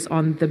to focus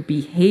on the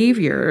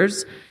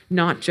behaviors,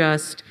 not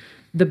just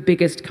the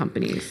biggest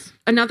companies.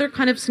 Another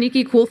kind of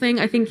sneaky cool thing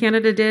I think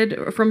Canada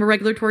did from a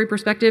regulatory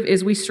perspective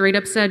is we straight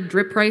up said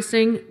drip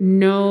pricing,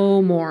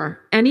 no more.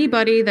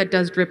 Anybody that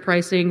does drip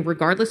pricing,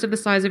 regardless of the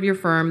size of your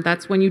firm,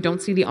 that's when you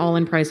don't see the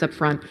all-in price up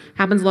front.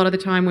 Happens a lot of the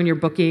time when you're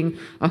booking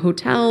a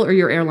hotel or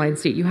your airline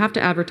seat. You have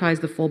to advertise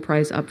the full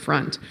price up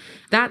front.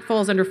 That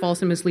falls under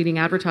false and misleading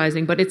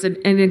advertising, but it's an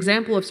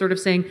example of sort of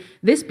saying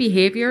this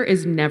behavior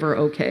is never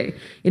okay.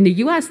 In the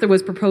US, there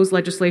was proposed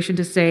legislation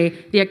to say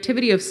the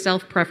activity of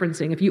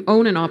self-preferencing. If you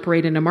own and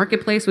operate in a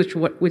marketplace, which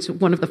is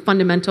one of the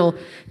fundamental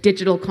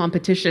digital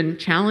competition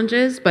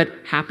challenges, but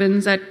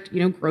happens at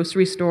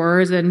grocery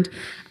stores and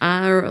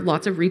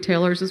lots of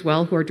retailers as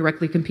well who are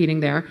directly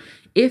competing there.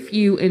 If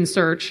you in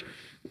search,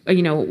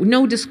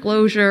 no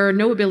disclosure,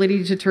 no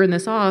ability to turn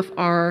this off,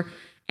 are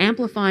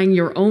amplifying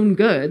your own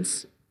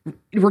goods,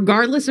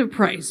 regardless of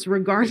price,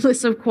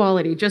 regardless of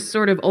quality, just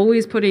sort of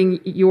always putting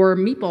your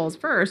meatballs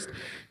first,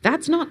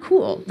 that's not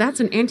cool. That's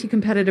an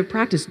anti-competitive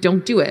practice.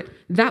 Don't do it.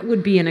 That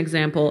would be an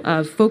example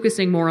of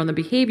focusing more on the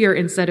behavior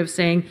instead of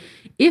saying,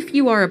 if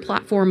you are a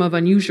platform of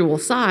unusual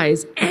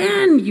size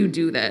and you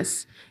do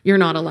this, you're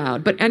not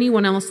allowed. But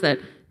anyone else that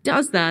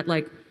does that,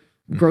 like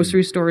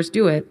grocery stores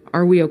do it,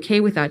 are we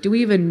okay with that? Do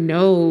we even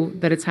know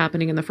that it's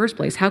happening in the first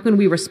place? How can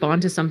we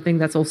respond to something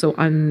that's also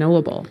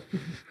unknowable?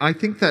 I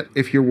think that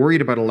if you're worried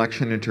about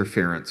election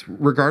interference,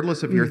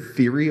 regardless of your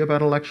theory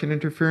about election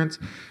interference,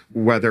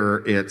 whether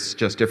it's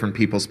just different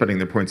people spreading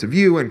their points of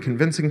view and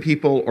convincing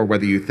people, or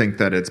whether you think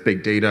that it's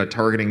big data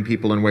targeting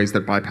people in ways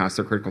that bypass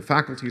their critical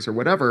faculties or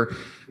whatever,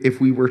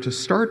 if we were to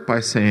start by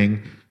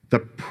saying the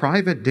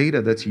private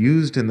data that's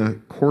used in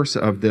the course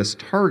of this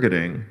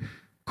targeting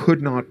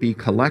could not be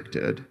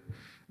collected,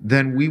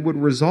 then we would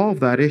resolve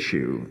that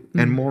issue.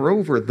 And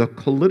moreover, the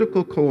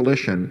political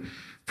coalition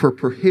for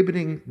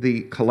prohibiting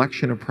the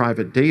collection of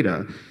private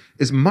data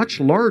is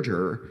much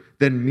larger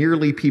than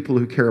merely people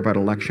who care about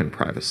election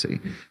privacy,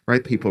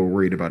 right? People who are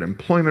worried about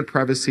employment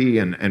privacy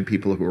and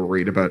people who are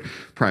worried about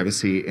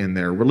privacy in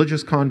their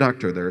religious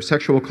conduct or their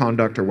sexual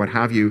conduct or what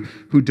have you,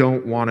 who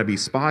don't want to be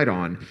spied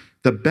on.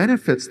 The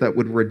benefits that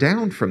would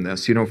redound from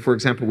this, for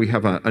example, we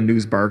have a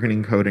news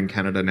bargaining code in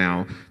Canada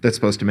now that's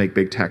supposed to make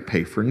big tech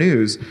pay for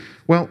news.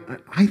 Well,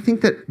 I think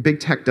that big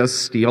tech does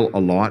steal a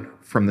lot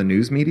from the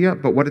news media,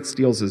 but what it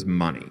steals is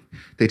money.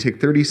 They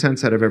take 30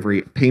 cents out of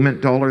every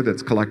payment dollar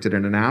that's collected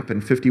in an app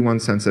and 51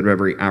 cents out of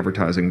every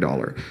advertising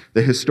dollar.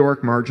 The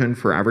historic margin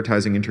for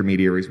advertising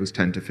intermediaries was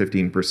 10 to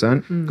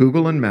 15%.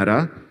 Google and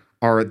Meta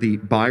are the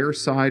buyer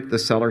side, the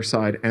seller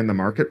side, and the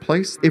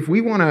marketplace. If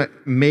we want to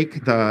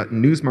make the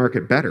news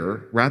market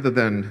better, rather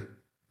than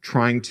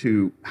trying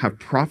to have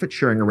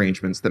profit-sharing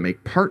arrangements that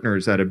make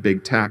partners out of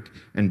big tech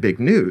and big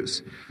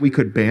news, we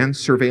could ban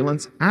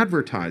surveillance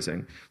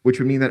advertising, which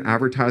would mean that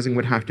advertising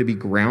would have to be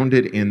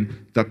grounded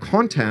in the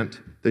content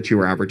that you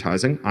are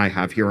advertising. I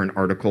have here an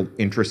article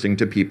interesting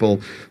to people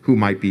who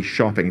might be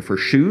shopping for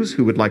shoes,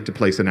 who would like to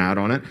place an ad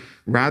on it,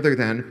 rather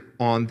than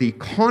on the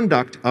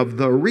conduct of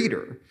the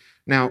reader.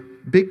 Now,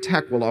 big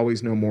tech will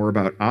always know more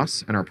about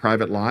us and our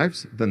private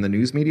lives than the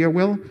news media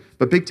will,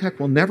 but big tech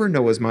will never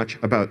know as much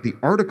about the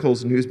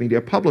articles news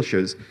media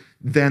publishes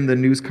than the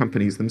news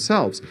companies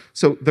themselves.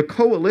 So the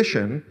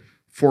coalition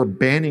for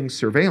banning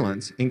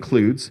surveillance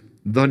includes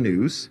the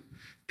news,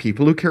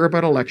 people who care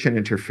about election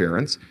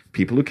interference,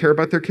 people who care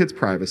about their kids'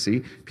 privacy,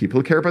 people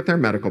who care about their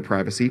medical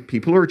privacy,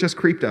 people who are just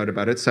creeped out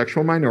about it,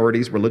 sexual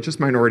minorities, religious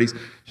minorities,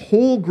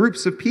 whole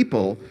groups of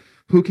people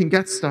who can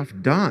get stuff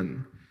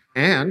done.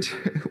 And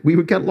we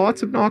would get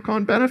lots of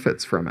knock-on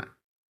benefits from it.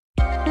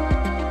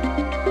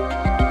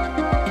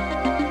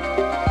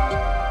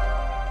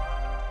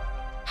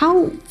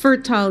 How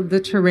fertile the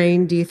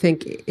terrain do you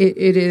think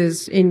it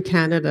is in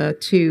Canada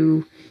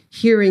to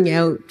hearing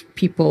out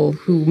people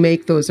who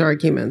make those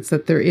arguments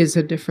that there is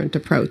a different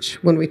approach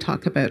when we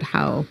talk about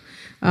how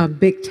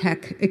big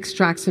tech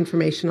extracts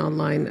information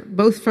online,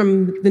 both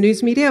from the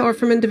news media or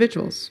from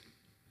individuals?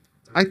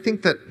 I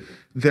think that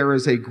there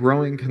is a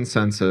growing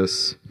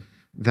consensus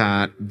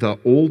that the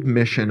old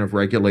mission of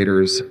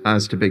regulators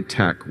as to big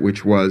tech,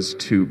 which was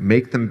to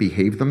make them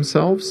behave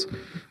themselves,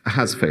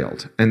 has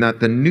failed, and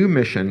that the new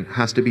mission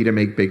has to be to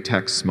make big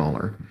tech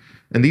smaller.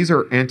 And these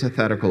are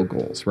antithetical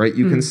goals, right?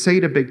 You can say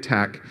to big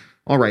tech,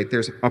 all right,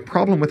 there's a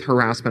problem with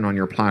harassment on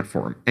your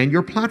platform, and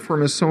your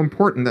platform is so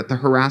important that the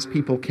harassed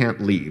people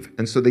can't leave.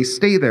 And so they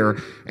stay there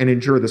and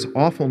endure this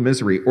awful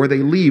misery, or they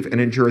leave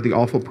and endure the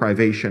awful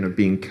privation of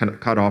being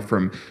cut off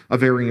from a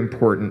very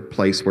important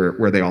place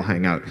where they all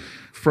hang out.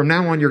 From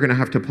now on, you're going to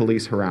have to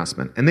police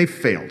harassment. And they've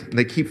failed.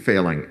 They keep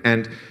failing.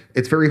 And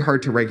it's very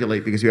hard to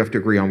regulate because you have to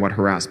agree on what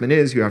harassment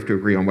is. You have to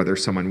agree on whether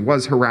someone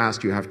was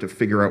harassed. You have to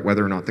figure out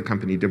whether or not the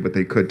company did what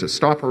they could to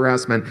stop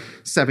harassment.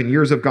 7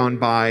 years have gone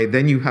by.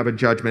 Then you have a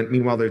judgment.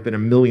 Meanwhile, there's been a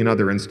million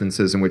other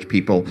instances in which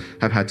people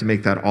have had to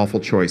make that awful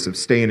choice of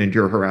stay and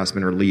endure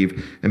harassment or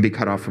leave and be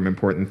cut off from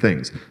important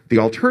things. The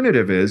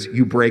alternative is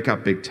you break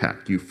up big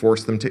tech. You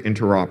force them to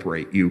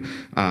interoperate. You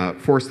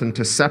force them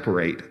to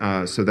separate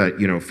so that,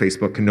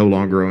 Facebook can no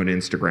longer own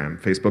Instagram.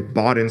 Facebook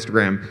bought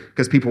Instagram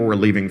because people were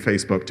leaving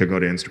Facebook to go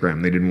to Instagram.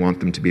 They didn't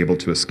want them to be able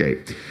to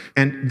escape.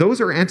 And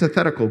those are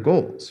antithetical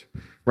goals,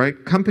 right?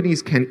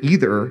 Companies can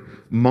either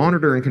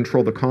monitor and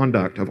control the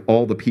conduct of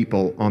all the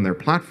people on their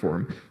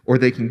platform, or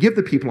they can give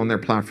the people on their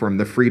platform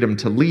the freedom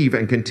to leave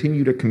and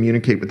continue to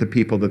communicate with the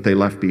people that they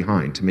left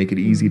behind to make it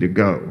easy to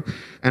go.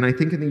 And I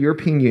think in the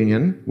European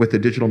Union, with the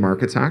Digital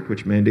Markets Act,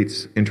 which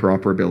mandates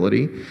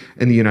interoperability,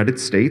 in the United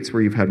States,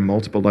 where you've had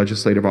multiple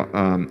legislative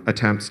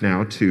attempts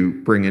now to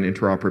bring in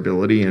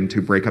interoperability and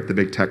to break up the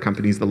big tech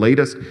companies, the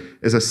latest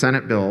is a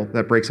Senate bill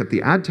that breaks up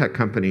the ad tech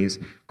companies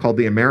called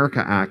the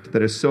America Act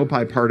that is so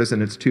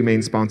bipartisan its two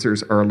main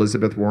sponsors are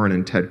Elizabeth Warren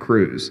and Ted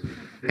Cruz.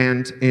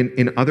 And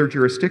in other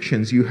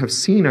jurisdictions, you have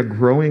seen a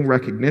growing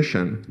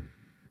recognition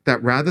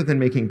that rather than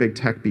making big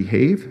tech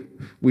behave,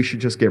 we should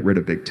just get rid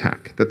of big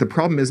tech. That the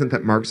problem isn't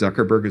that Mark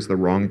Zuckerberg is the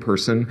wrong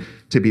person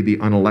to be the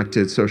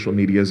unelected social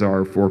media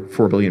czar for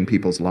 4 billion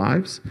people's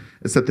lives.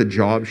 It's that the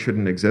job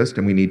shouldn't exist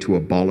and we need to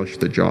abolish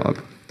the job.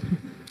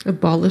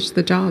 Abolish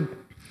the job.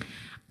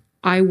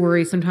 I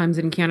worry sometimes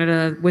in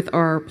Canada with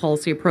our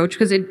policy approach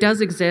because it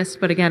does exist,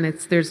 but again,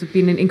 there's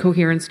been an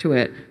incoherence to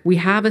it. We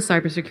have a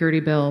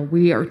cybersecurity bill.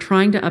 We are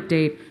trying to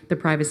update the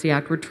Privacy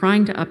Act. We're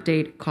trying to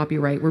update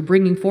copyright. We're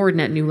bringing forward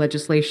net new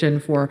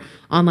legislation for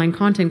online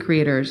content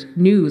creators,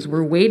 news.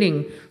 We're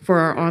waiting for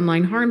our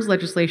online harms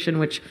legislation,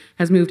 which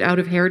has moved out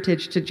of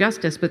heritage to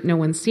justice, but no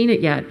one's seen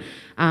it yet.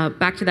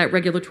 Back to that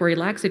regulatory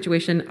lag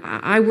situation,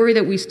 I worry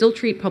that we still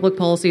treat public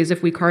policy as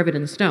if we carve it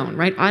in stone,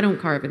 right? I don't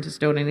carve into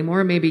stone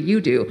anymore. Maybe you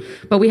do.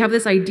 But we have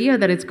this idea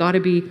that it's got to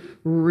be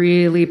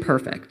really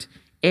perfect,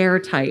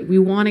 airtight. We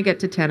want to get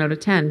to 10 out of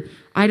 10.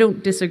 I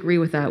don't disagree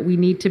with that. We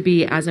need to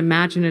be as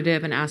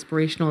imaginative and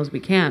aspirational as we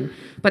can.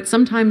 But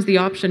sometimes the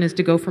option is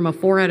to go from a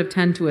 4 out of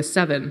 10 to a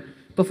 7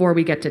 before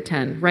we get to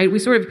 10, right? We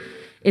sort of,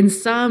 in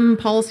some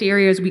policy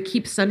areas, we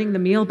keep sending the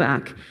meal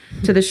back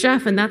to the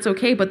chef, and that's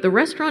okay, but the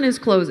restaurant is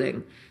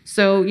closing.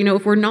 So,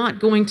 if we're not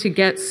going to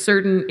get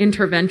certain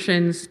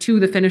interventions to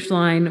the finish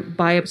line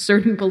by a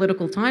certain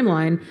political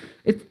timeline,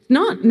 it's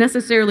not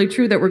necessarily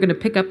true that we're going to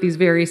pick up these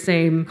very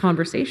same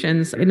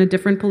conversations in a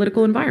different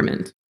political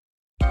environment.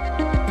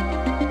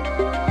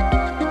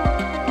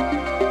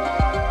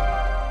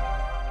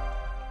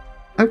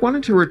 I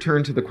wanted to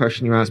return to the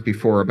question you asked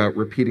before about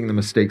repeating the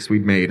mistakes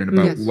we'd made and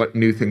about what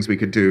new things we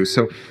could do.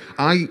 So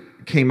I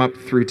came up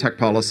through tech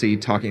policy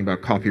talking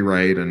about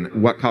copyright and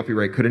what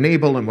copyright could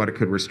enable and what it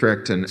could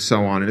restrict and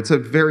so on. And it's a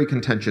very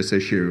contentious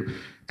issue.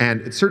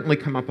 And it's certainly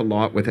come up a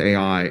lot with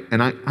AI.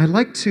 And I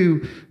like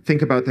to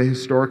think about the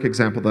historic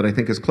example that I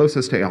think is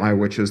closest to AI,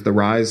 which is the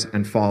rise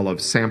and fall of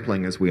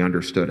sampling as we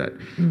understood it.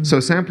 So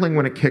sampling,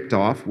 when it kicked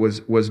off,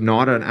 was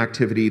not an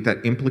activity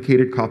that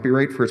implicated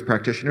copyright for its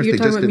practitioners. You're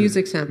talking about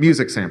music sampling.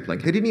 Music sampling.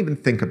 They didn't even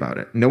think about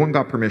it. No one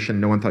got permission.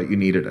 No one thought you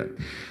needed it.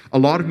 A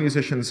lot of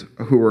musicians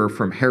who were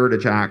from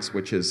heritage acts,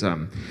 which is,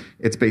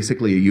 it's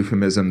basically a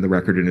euphemism the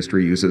record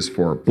industry uses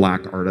for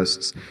black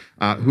artists,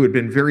 who had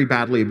been very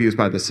badly abused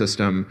by the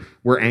system,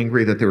 were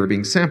angry that they were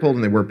being sampled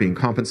and they weren't being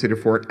compensated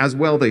for it, as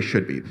well they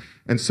should be.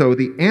 And so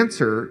the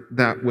answer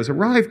that was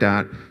arrived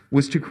at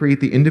was to create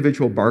the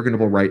individual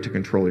bargainable right to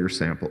control your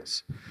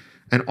samples.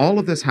 And all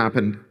of this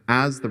happened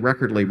as the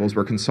record labels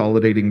were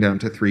consolidating down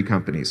to 3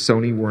 companies,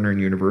 Sony, Warner, and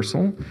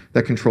Universal,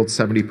 that controlled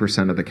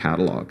 70% of the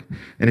catalog.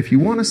 And if you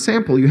want a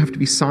sample, you have to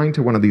be signed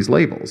to one of these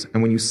labels.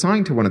 And when you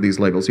sign to one of these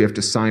labels, you have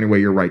to sign away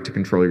your right to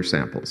control your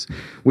samples.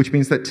 Which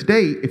means that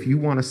today, if you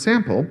want a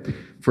sample,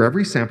 for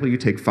every sample, you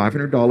take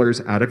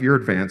 $500 out of your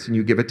advance and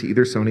you give it to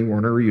either Sony,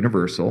 Warner, or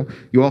Universal.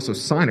 You also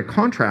sign a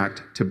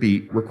contract to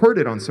be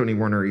recorded on Sony,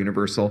 Warner, or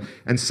Universal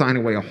and sign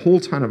away a whole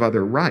ton of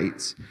other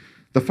rights.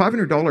 The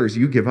 $500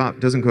 you give up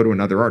doesn't go to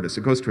another artist.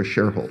 It goes to a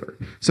shareholder.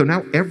 So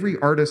now every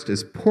artist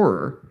is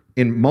poorer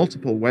in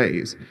multiple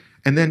ways.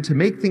 And then to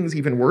make things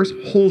even worse,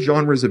 whole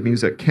genres of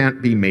music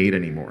can't be made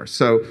anymore.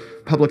 So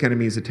Public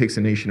Enemy's It Takes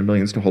a Nation of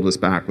Millions to Hold Us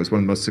Back was one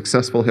of the most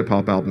successful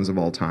hip-hop albums of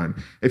all time.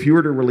 If you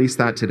were to release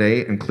that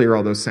today and clear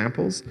all those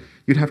samples,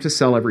 you'd have to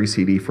sell every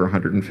CD for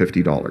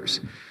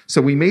 $150.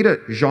 So we made a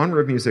genre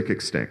of music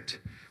extinct.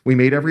 We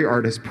made every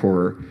artist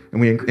poorer, and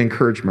we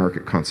encouraged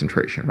market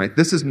concentration, right?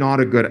 This is not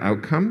a good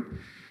outcome.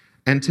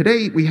 And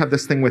today we have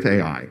this thing with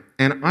AI.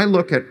 And I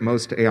look at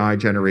most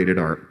AI-generated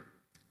art,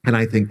 and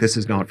I think this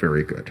is not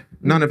very good.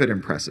 None of it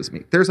impresses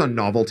me. There's a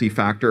novelty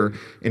factor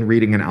in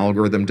reading an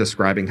algorithm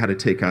describing how to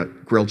take a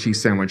grilled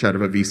cheese sandwich out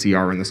of a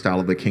VCR in the style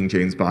of the King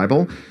James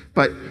Bible.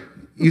 But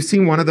you've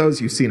seen one of those,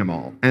 you've seen them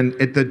all. And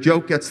the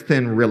joke gets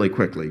thin really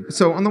quickly.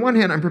 So on the one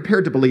hand, I'm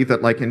prepared to believe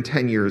that like in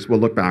 10 years, we'll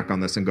look back on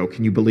this and go,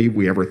 can you believe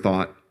we ever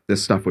thought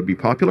this stuff would be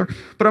popular?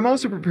 But I'm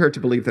also prepared to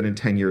believe that in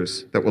 10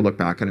 years that we'll look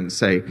back on it and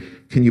say,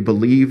 can you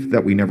believe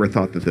that we never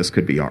thought that this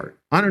could be art?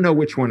 I don't know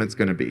which one it's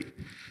going to be.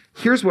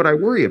 Here's what I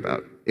worry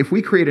about. If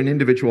we create an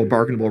individual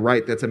bargainable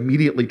right that's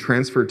immediately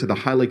transferred to the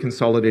highly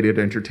consolidated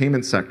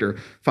entertainment sector,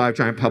 5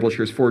 giant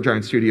publishers, 4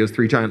 giant studios,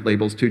 3 giant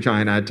labels, 2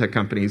 giant ad tech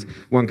companies,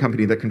 1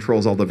 company that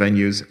controls all the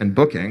venues and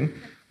booking,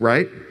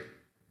 right?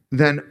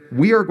 Then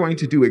we are going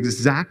to do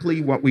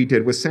exactly what we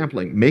did with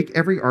sampling. Make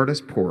every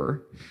artist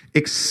poorer,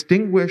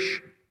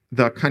 extinguish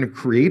the kind of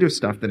creative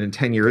stuff that in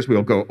 10 years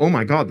we'll go, oh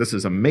my God, this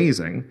is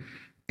amazing,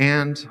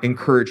 and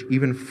encourage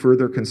even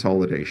further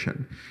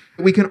consolidation.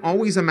 We can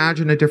always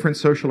imagine a different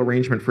social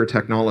arrangement for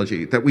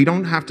technology, that we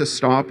don't have to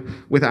stop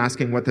with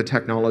asking what the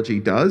technology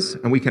does,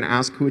 and we can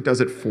ask who it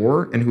does it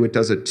for and who it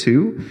does it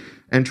to,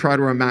 and try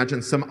to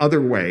imagine some other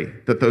way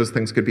that those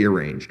things could be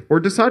arranged. Or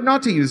decide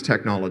not to use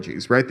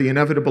technologies, right? The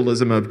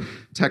inevitabilism of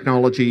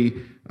technology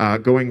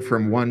going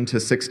from 1 to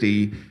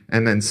 60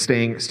 and then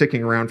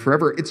sticking around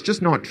forever. It's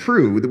just not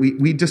true.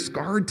 We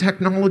discard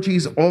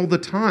technologies all the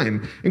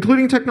time,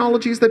 including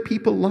technologies that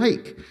people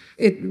like.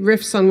 It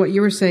riffs on what you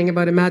were saying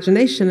about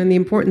imagination and the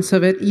importance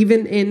of it,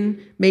 even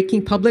in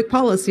making public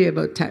policy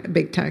about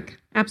big tech.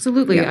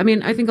 Absolutely. Yeah. I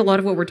mean, I think a lot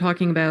of what we're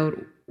talking about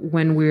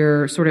when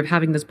we're sort of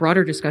having this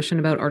broader discussion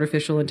about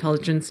artificial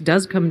intelligence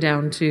does come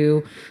down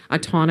to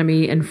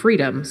autonomy and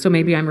freedom. So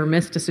maybe I'm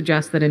remiss to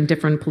suggest that in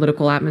different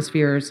political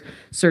atmospheres,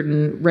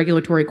 certain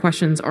regulatory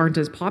questions aren't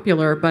as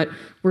popular, but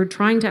we're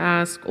trying to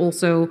ask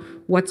also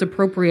what's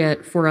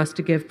appropriate for us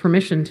to give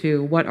permission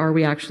to. What are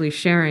we actually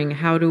sharing?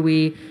 How do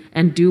we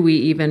and do we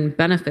even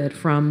benefit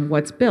from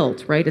what's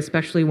built, right?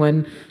 Especially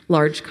when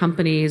large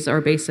companies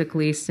are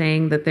basically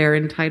saying that they're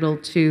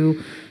entitled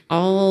to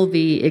all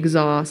the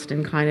exhaust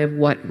and kind of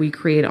what we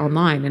create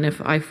online. And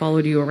if I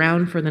followed you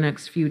around for the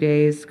next few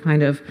days,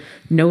 kind of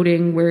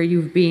noting where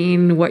you've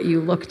been, what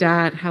you looked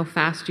at, how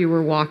fast you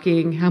were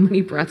walking, how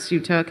many breaths you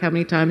took, how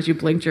many times you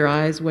blinked your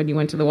eyes when you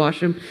went to the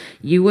washroom,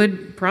 you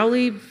would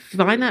probably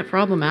find that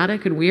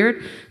problematic and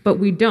weird, but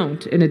we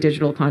don't in a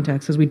digital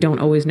context because we don't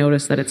always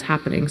notice that it's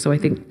happening. So I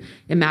think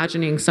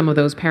imagining some of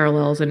those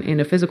parallels in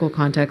a physical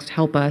context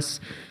help us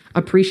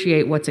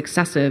appreciate what's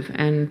excessive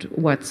and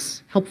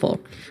what's helpful.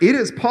 It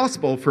is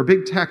possible for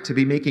big tech to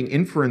be making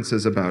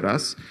inferences about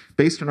us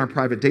based on our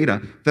private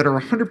data that are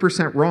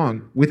 100%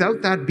 wrong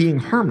without that being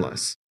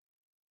harmless.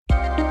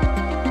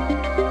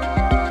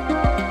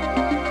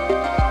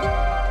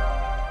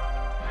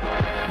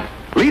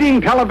 Leading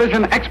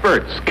television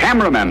experts,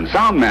 cameramen,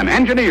 soundmen,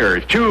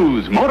 engineers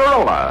choose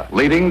Motorola.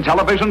 Leading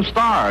television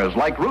stars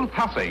like Ruth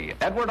Hussey,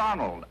 Edward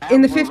Arnold.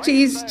 In the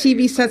 50s,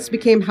 TV sets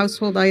became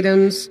household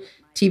items.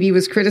 TV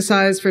was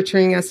criticized for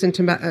turning us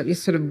into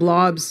sort of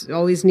blobs,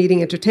 always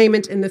needing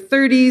entertainment. In the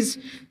 30s,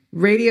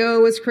 radio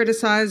was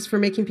criticized for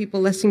making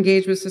people less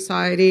engaged with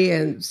society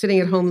and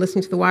sitting at home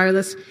listening to the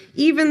wireless.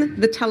 Even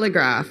the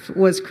telegraph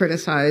was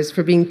criticized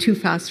for being too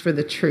fast for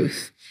the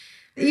truth.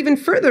 Even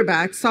further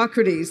back,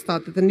 Socrates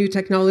thought that the new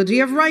technology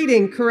of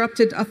writing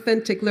corrupted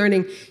authentic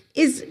learning.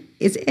 Is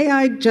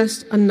AI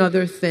just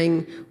another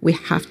thing we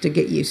have to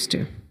get used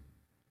to?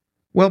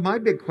 Well, my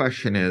big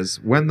question is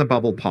when the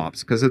bubble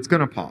pops, because it's going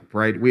to pop,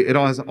 right? It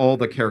has all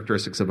the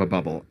characteristics of a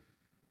bubble.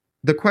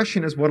 The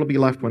question is what'll be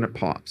left when it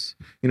pops.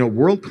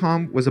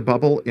 WorldCom was a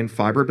bubble in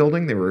fiber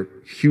building. They were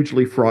a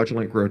hugely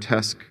fraudulent,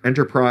 grotesque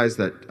enterprise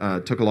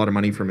that took a lot of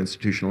money from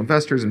institutional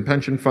investors and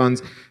pension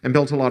funds and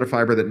built a lot of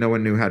fiber that no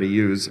one knew how to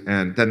use,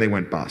 and then they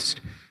went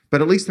bust.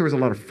 But at least there was a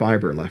lot of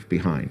fiber left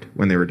behind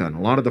when they were done.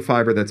 A lot of the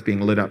fiber that's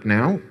being lit up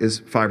now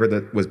is fiber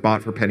that was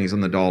bought for pennies on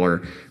the dollar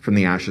from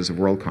the ashes of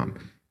WorldCom.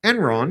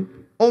 Enron,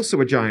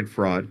 also a giant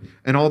fraud,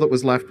 and all that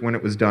was left when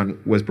it was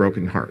done was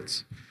broken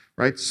hearts,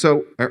 right?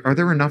 So are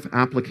there enough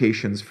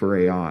applications for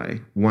AI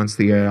once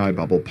the AI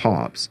bubble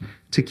pops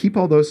to keep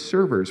all those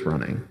servers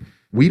running?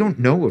 We don't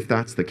know if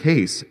that's the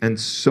case, and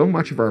so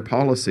much of our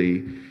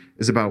policy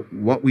is about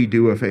what we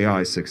do if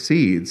AI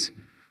succeeds.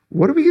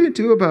 What are we going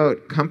to do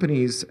about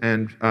companies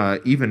and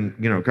even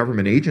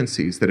government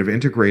agencies that have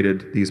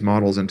integrated these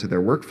models into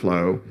their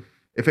workflow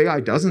if AI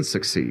doesn't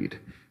succeed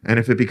and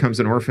if it becomes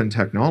an orphan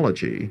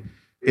technology?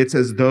 It's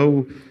as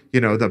though,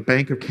 the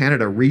Bank of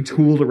Canada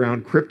retooled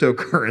around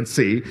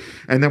cryptocurrency,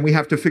 and then we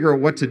have to figure out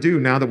what to do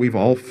now that we've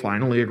all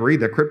finally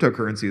agreed that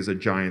cryptocurrency is a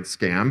giant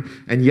scam,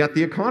 and yet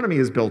the economy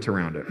is built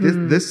around it.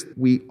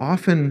 We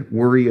often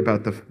worry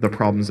about the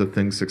problems of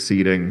things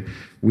succeeding.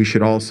 We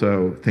should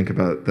also think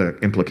about the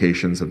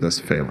implications of this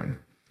failing.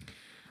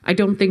 I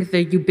don't think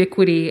the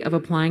ubiquity of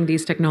applying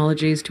these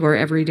technologies to our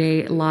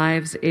everyday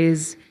lives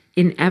is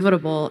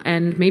inevitable,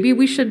 and maybe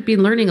we should be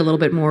learning a little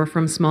bit more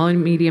from small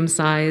and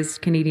medium-sized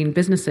Canadian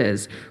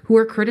businesses who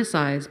are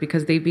criticized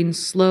because they've been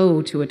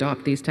slow to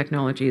adopt these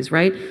technologies,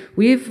 right?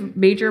 We have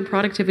major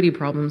productivity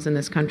problems in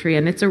this country,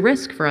 and it's a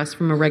risk for us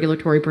from a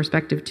regulatory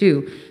perspective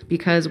too,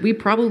 because we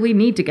probably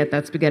need to get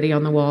that spaghetti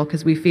on the wall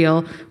because we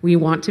feel we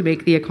want to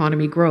make the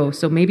economy grow.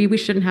 So maybe we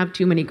shouldn't have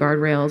too many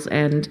guardrails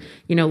and,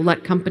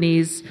 let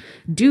companies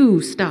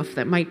do stuff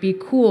that might be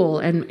cool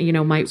and,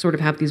 might sort of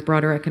have these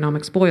broader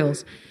economic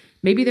spoils.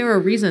 Maybe there are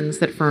reasons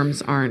that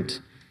firms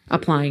aren't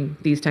applying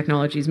these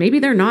technologies. Maybe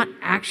they're not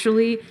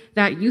actually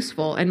that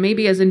useful. And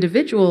maybe as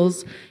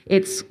individuals,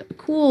 it's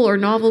cool or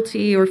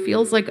novelty or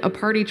feels like a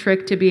party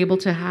trick to be able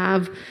to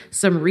have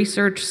some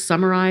research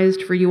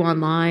summarized for you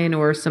online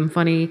or some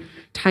funny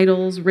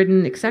titles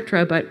written,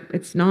 etc. But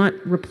it's not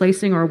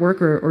replacing our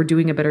work or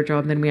doing a better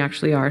job than we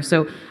actually are.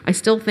 So I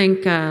still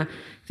think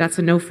that's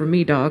a no from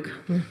me, dog.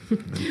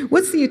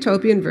 What's the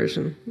utopian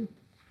version?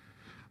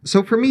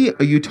 So for me,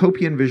 a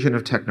utopian vision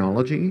of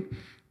technology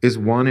is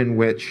one in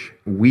which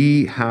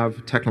we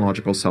have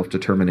technological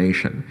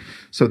self-determination,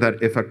 so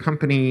that if a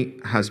company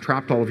has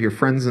trapped all of your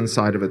friends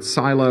inside of its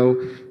silo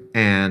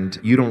and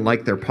you don't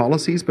like their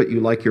policies, but you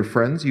like your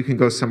friends, you can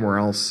go somewhere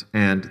else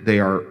and they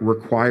are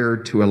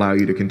required to allow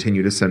you to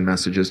continue to send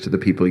messages to the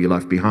people you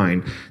left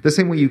behind. The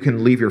same way you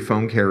can leave your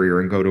phone carrier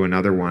and go to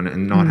another one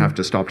and not have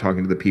to stop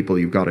talking to the people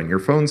you've got in your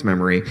phone's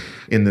memory,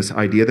 in this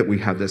idea that we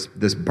have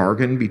this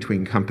bargain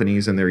between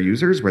companies and their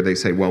users where they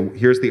say, well,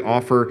 here's the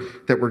offer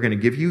that we're going to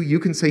give you. You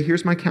can say,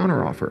 here's my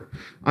counter offer.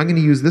 I'm going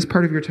to use this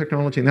part of your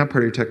technology and that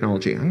part of your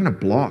technology. I'm going to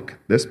block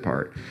this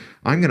part.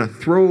 I'm going to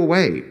throw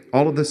away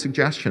all of the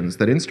suggestions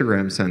that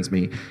Instagram sends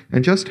me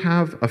and just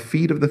have a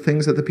feed of the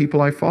things that the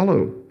people I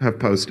follow have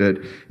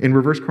posted in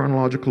reverse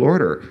chronological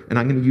order. And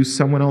I'm going to use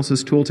someone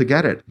else's tool to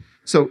get it.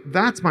 So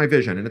that's my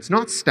vision. And it's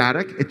not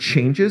static. It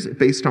changes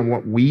based on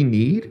what we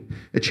need.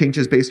 It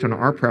changes based on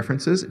our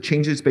preferences. It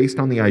changes based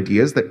on the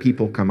ideas that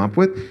people come up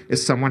with. If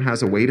someone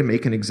has a way to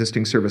make an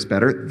existing service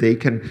better, they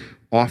can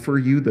offer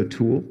you the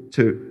tool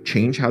to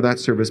change how that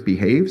service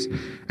behaves.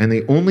 And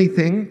the only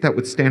thing that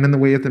would stand in the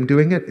way of them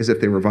doing it is if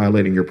they were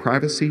violating your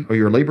privacy or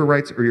your labor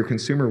rights or your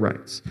consumer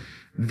rights.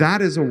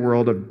 That is a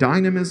world of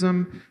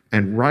dynamism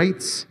and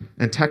rights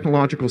and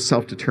technological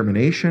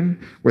self-determination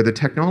where the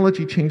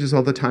technology changes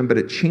all the time, but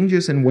it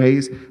changes in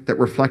ways that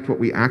reflect what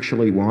we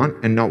actually want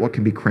and not what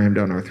can be crammed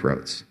down our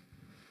throats.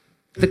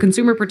 The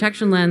consumer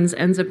protection lens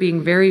ends up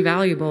being very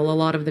valuable a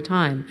lot of the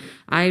time.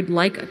 I'd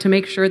like to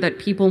make sure that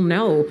people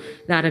know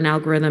that an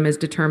algorithm is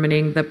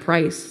determining the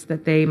price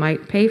that they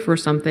might pay for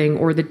something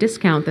or the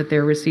discount that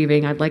they're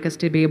receiving. I'd like us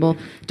to be able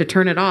to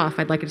turn it off.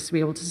 I'd like us to be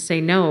able to say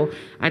no.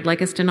 I'd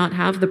like us to not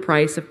have the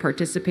price of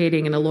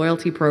participating in a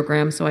loyalty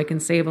program so I can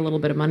save a little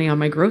bit of money on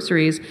my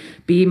groceries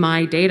be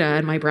my data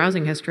and my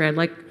browsing history. I'd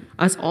like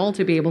us all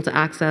to be able to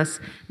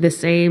access the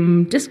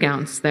same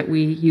discounts that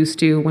we used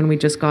to when we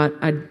just got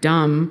a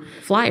dumb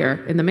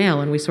flyer in the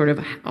mail and we sort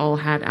of all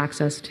had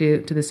access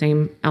to the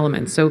same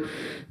elements. So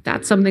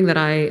that's something that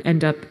I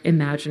end up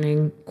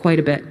imagining quite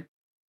a bit.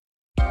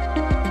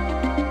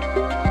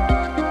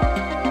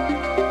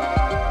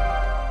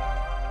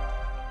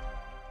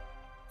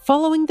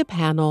 Following the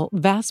panel,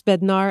 Vas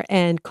Bednar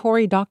and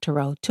Cory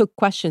Doctorow took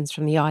questions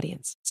from the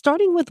audience,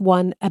 starting with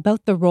one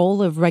about the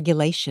role of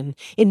regulation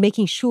in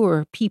making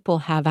sure people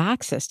have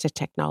access to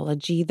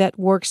technology that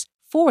works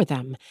for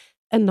them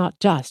and not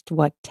just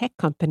what tech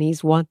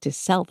companies want to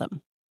sell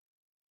them.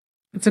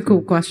 It's a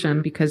cool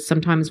question because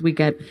sometimes we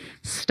get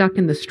stuck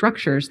in the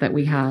structures that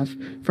we have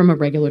from a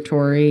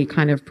regulatory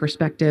kind of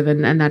perspective,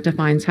 and that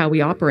defines how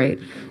we operate.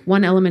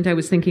 One element I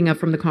was thinking of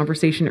from the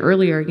conversation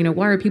earlier,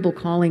 why are people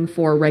calling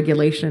for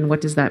regulation?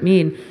 What does that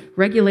mean?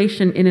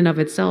 Regulation in and of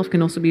itself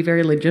can also be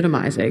very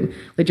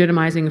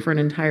legitimizing for an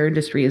entire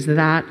industry. Is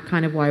that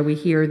kind of why we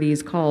hear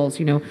these calls?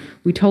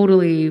 We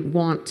totally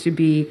want to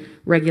be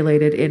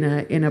regulated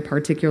in a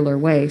particular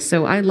way.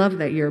 So I love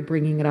that you're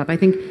bringing it up. I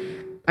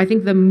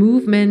think the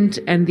movement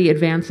and the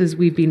advances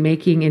we've been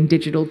making in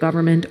digital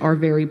government are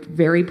very,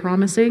 very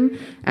promising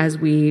as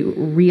we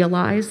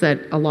realize that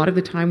a lot of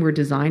the time we're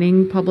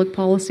designing public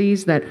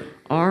policies that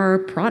are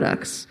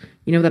products,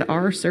 that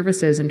are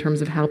services in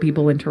terms of how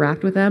people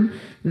interact with them.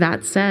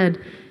 That said,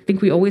 I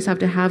think we always have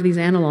to have these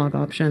analog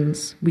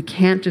options. We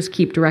can't just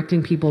keep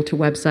directing people to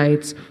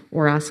websites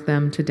or ask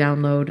them to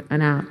download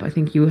an app. I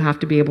think you have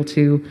to be able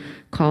to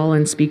call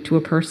and speak to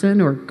a person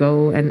or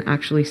go and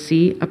actually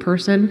see a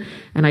person.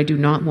 And I do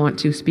not want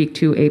to speak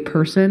to a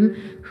person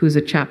who's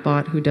a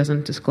chatbot who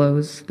doesn't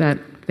disclose that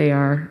they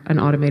are an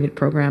automated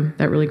program.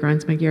 That really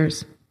grinds my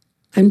gears.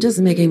 I'm just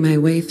making my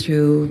way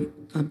through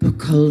a book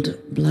called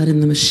Blood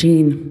in the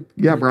Machine.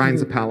 Yeah,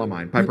 Brian's a pal of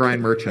mine, by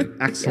Brian Merchant.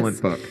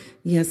 Excellent book.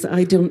 Yes,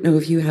 I don't know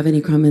if you have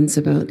any comments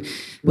about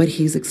what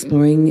he's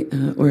exploring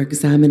or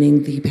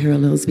examining the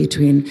parallels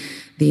between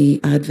the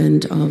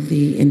advent of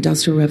the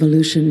Industrial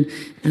Revolution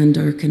and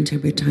our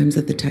contemporary times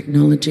of the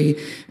technology.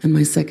 And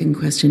my second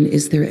question,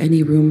 is there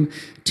any room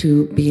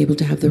to be able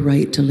to have the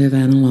right to live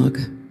analog?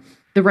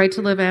 The right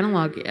to live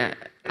analog,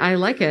 I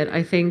like it.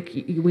 I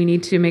think we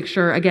need to make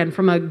sure, again,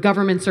 from a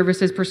government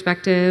services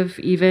perspective,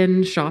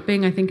 even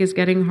shopping, I think, is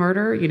getting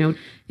harder.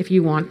 If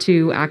you want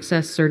to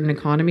access certain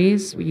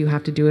economies, you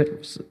have to do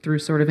it through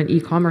sort of an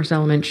e-commerce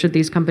element. Should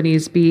these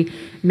companies be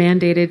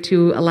mandated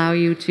to allow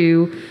you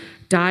to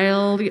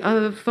dial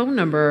a phone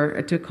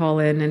number to call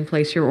in and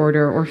place your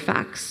order or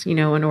fax,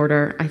 an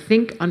order? I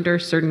think under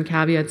certain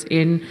caveats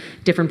in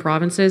different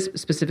provinces,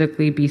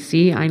 specifically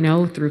BC, I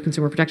know through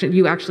consumer protection,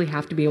 you actually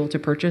have to be able to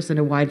purchase in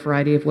a wide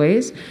variety of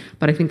ways.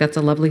 But I think that's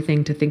a lovely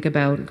thing to think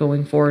about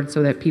going forward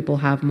so that people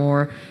have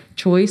more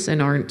choice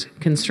and aren't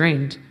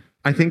constrained.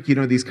 I think,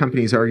 these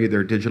companies argue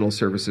their digital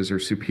services are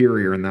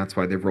superior and that's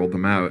why they've rolled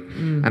them out.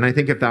 And I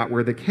think if that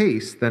were the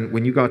case, then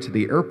when you got to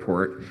the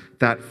airport,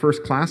 that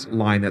first class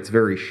line that's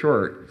very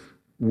short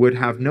would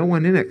have no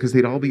one in it because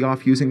they'd all be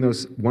off using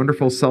those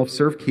wonderful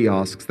self-serve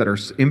kiosks that are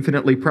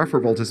infinitely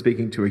preferable to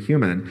speaking to a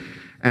human.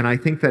 And I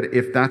think that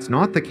if that's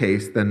not the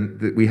case,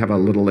 then we have a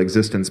little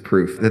existence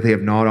proof that they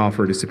have not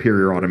offered a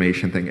superior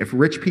automation thing. If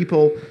rich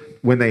people,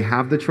 when they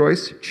have the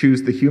choice,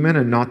 choose the human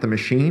and not the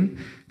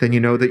machine, then you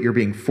know that you're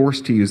being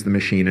forced to use the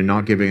machine and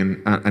not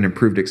giving an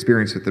improved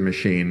experience with the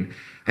machine.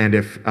 And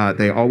if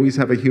they always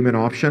have a human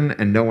option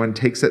and no one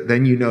takes it,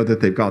 then you know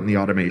that they've gotten the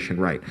automation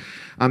right.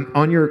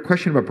 On your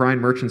question about Brian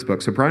Merchant's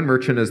book, so Brian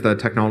Merchant is the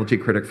technology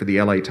critic for the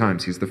LA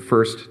Times. He's the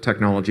first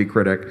technology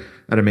critic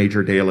at a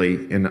major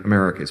daily in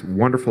America. He's a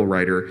wonderful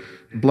writer.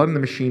 Blood in the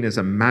Machine is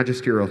a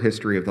magisterial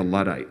history of the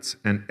Luddites.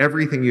 And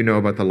everything you know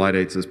about the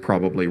Luddites is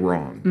probably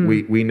wrong.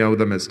 We know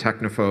them as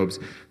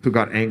technophobes who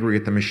got angry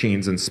at the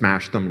machines and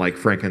smashed them like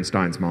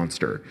Frankenstein's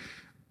monster.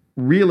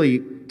 really,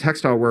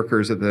 textile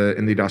workers in the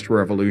Industrial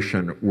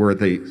Revolution were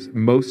the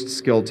most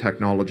skilled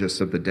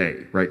technologists of the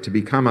day, right? To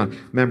become a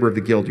member of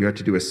the guild, you had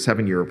to do a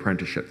 7-year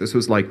apprenticeship. This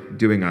was like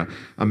doing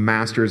a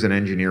master's in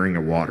engineering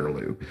at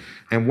Waterloo.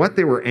 And what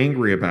they were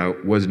angry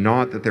about was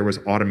not that there was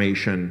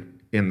automation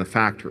in the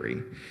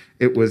factory.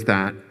 It was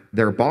that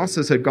their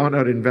bosses had gone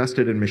out and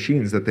invested in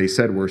machines that they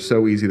said were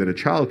so easy that a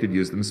child could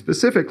use them,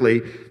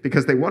 specifically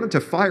because they wanted to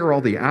fire all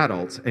the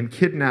adults and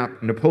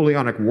kidnap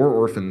Napoleonic war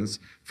orphans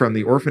from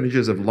the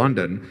orphanages of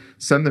London,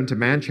 send them to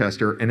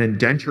Manchester and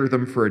indenture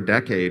them for a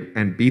decade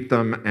and beat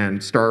them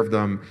and starve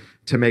them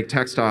to make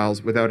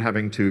textiles without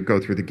having to go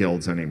through the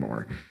guilds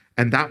anymore.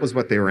 And that was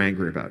what they were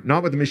angry about.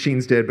 Not what the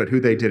machines did, but who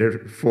they did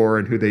it for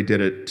and who they did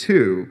it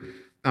to.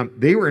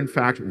 They were, in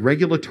fact,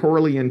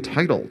 regulatorily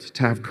entitled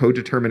to have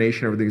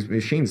co-determination over these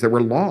machines. There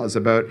were laws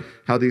about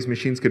how these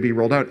machines could be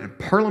rolled out, and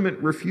Parliament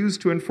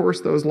refused to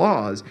enforce those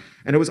laws.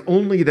 And it was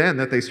only then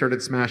that they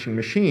started smashing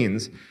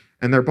machines,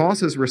 and their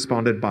bosses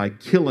responded by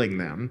killing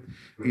them.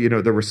 You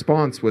know, the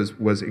response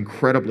was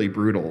incredibly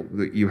brutal.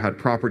 You had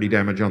property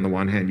damage on the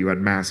one hand, you had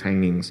mass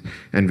hangings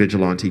and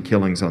vigilante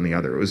killings on the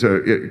other. It was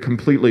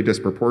completely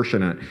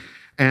disproportionate.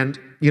 And,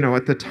 you know,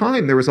 at the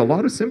time, there was a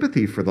lot of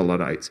sympathy for the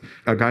Luddites.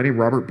 A guy named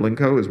Robert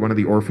Blincoe is one of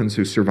the orphans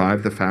who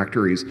survived the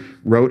factories,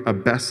 wrote a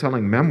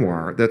best-selling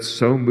memoir that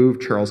so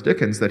moved Charles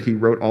Dickens that he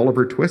wrote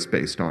Oliver Twist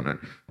based on it.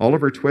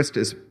 Oliver Twist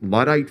is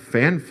Luddite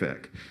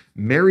fanfic.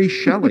 Mary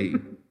Shelley,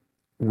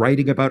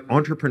 writing about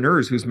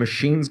entrepreneurs whose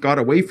machines got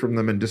away from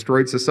them and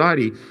destroyed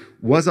society,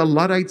 was a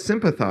Luddite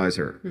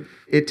sympathizer.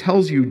 It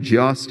tells you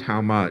just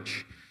how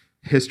much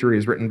history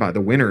is written by the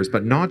winners,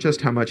 but not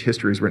just how much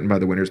history is written by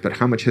the winners, but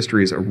how much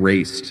history is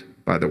erased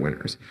by the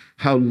winners.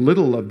 How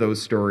little of those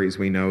stories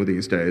we know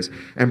these days.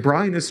 And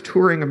Brian is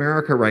touring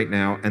America right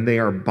now, and they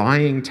are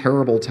buying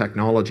terrible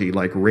technology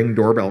like Ring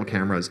doorbell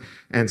cameras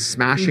and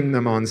smashing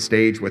them on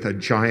stage with a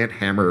giant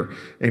hammer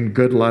in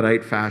good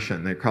Luddite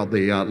fashion. They're called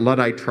the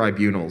Luddite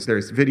Tribunals.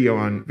 There's video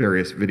on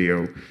various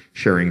video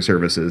sharing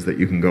services that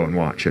you can go and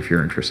watch if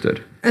you're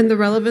interested. And the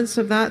relevance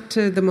of that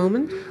to the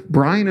moment?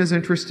 Brian is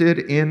interested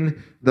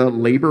in the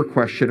labor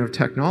question of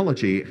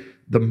technology.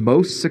 The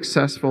most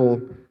successful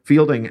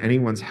fielding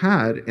anyone's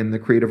had in the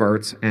creative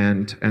arts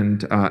and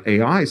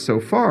AI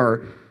so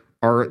far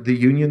are the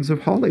unions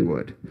of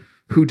Hollywood,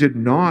 who did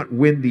not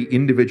win the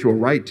individual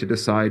right to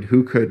decide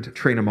who could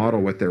train a model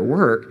with their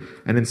work,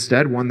 and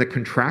instead won the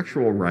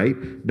contractual right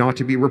not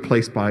to be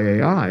replaced by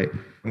AI.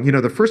 You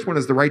know, the first one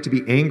is the right to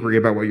be angry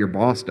about what your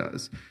boss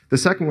does. The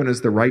second one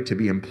is the right to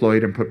be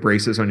employed and put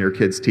braces on your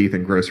kids' teeth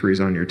and groceries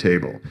on your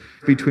table.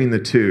 Between the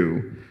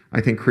two, I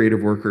think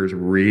creative workers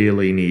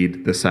really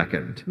need the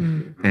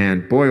second.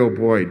 And boy, oh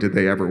boy, did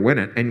they ever win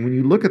it. And when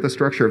you look at the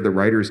structure of the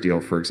writer's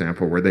deal, for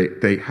example, where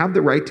they have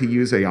the right to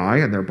use AI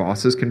and their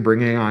bosses can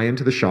bring AI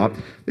into the shop,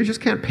 they just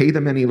can't pay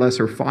them any less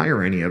or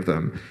fire any of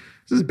them.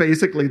 This is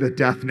basically the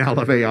death knell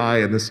of AI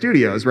in the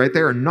studios, right? They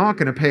are not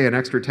going to pay an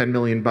extra $10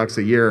 million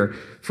a year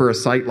for a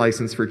site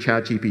license for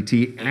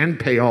ChatGPT and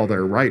pay all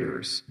their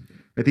writers.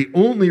 But the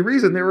only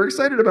reason they were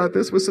excited about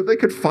this was so they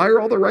could fire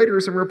all the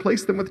writers and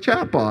replace them with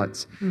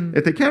chatbots.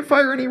 If they can't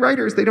fire any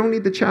writers, they don't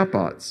need the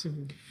chatbots.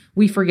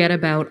 We forget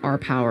about our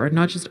power,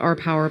 not just our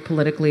power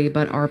politically,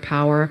 but our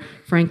power,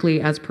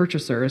 frankly, as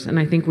purchasers. And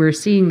I think we're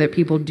seeing that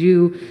people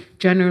do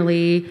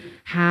generally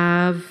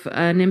have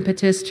an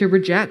impetus to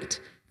reject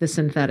the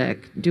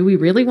synthetic. Do we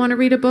really want to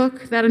read a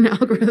book that an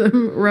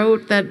algorithm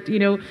wrote that, you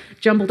know,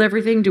 jumbled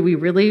everything? Do we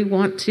really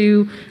want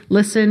to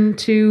listen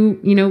to,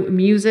 you know,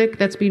 music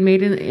that's being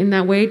made in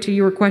that way? To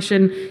your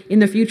question, in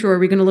the future, are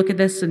we going to look at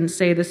this and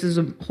say this is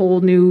a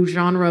whole new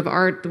genre of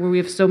art where we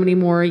have so many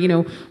more, you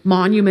know,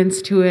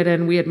 monuments to it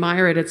and we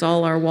admire it? It's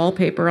all our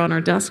wallpaper on our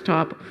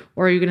desktop.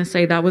 Or are you going to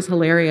say that was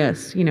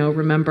hilarious? You know,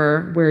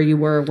 remember where you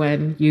were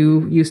when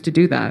you used to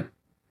do that?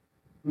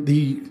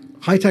 The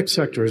high-tech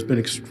sector has been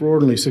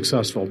extraordinarily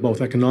successful, both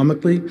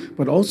economically,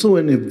 but also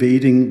in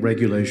evading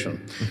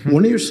regulation.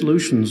 One of your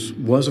solutions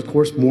was, of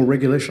course, more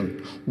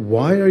regulation.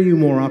 Why are you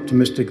more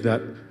optimistic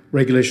that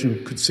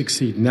regulation could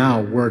succeed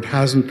now where it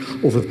hasn't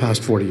over the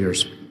past 40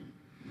 years?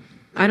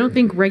 I don't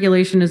think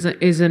regulation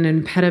is an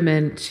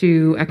impediment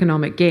to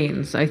economic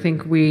gains. I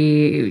think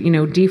we, you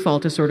know,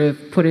 default to sort of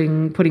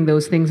putting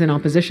those things in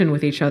opposition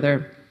with each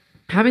other.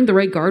 Having the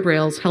right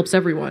guardrails helps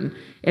everyone.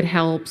 It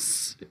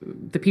helps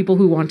the people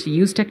who want to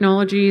use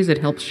technologies. It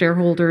helps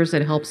shareholders.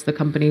 It helps the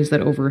companies that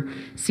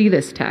oversee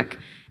this tech.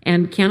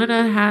 And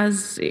Canada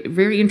has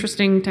very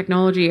interesting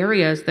technology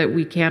areas that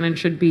we can and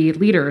should be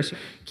leaders.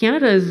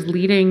 Canada is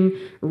leading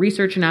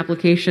research and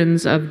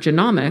applications of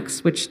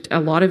genomics, which a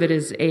lot of it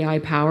is AI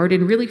powered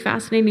in really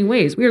fascinating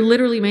ways. We are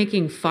literally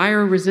making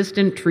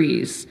fire-resistant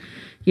trees.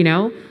 You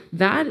know,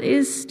 that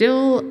is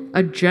still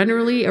a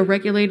generally a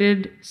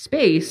regulated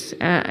space,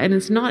 and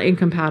it's not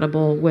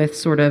incompatible with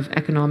sort of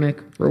economic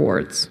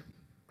rewards.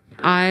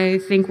 I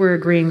think we're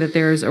agreeing that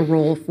there's a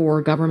role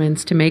for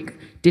governments to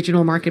make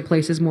digital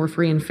marketplaces more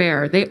free and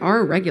fair. They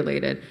are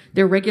regulated.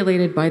 They're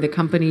regulated by the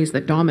companies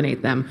that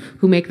dominate them,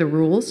 who make the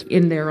rules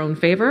in their own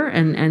favor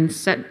and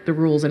set the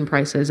rules and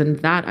prices. And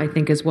that, I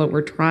think, is what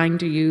we're trying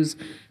to use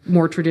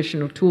more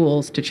traditional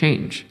tools to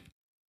change.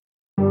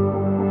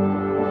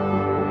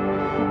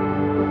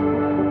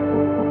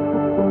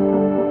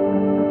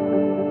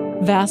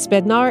 Vas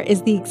Bednar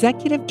is the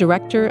Executive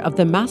Director of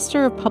the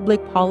Master of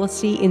Public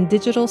Policy in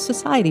Digital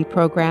Society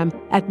program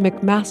at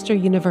McMaster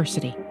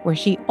University, where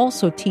she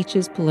also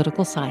teaches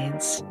political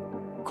science.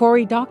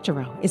 Cory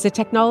Doctorow is a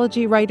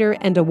technology writer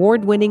and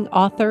award-winning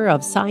author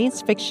of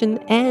science fiction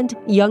and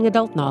young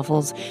adult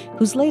novels,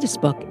 whose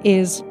latest book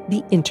is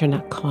The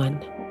Internet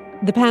Con.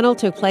 The panel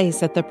took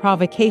place at the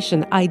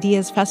Provocation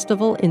Ideas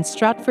Festival in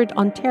Stratford,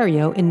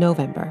 Ontario in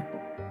November.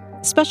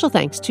 Special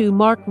thanks to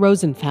Mark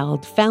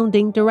Rosenfeld,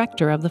 founding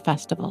director of the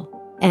festival,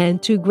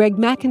 and to Greg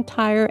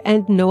McIntyre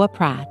and Noah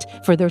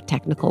Pratt for their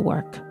technical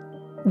work.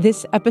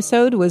 This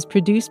episode was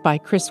produced by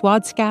Chris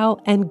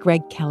Wadskow and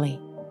Greg Kelly.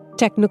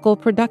 Technical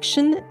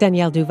production,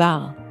 Danielle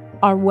Duval.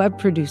 Our web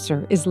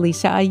producer is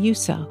Lisa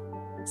Ayuso.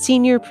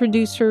 Senior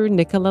producer,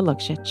 Nicola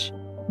Luksic.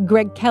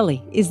 Greg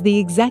Kelly is the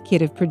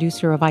executive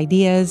producer of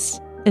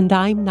Ideas, and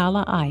I'm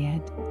Nahlah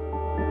Ayed.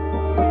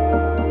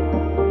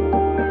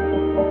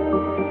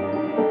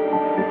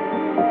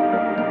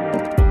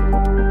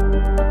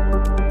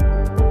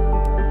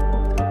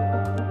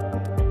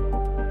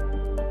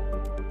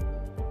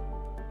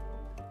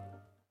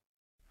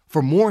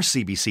 For more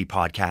CBC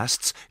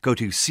podcasts, go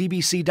to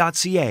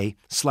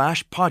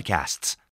cbc.ca/podcasts.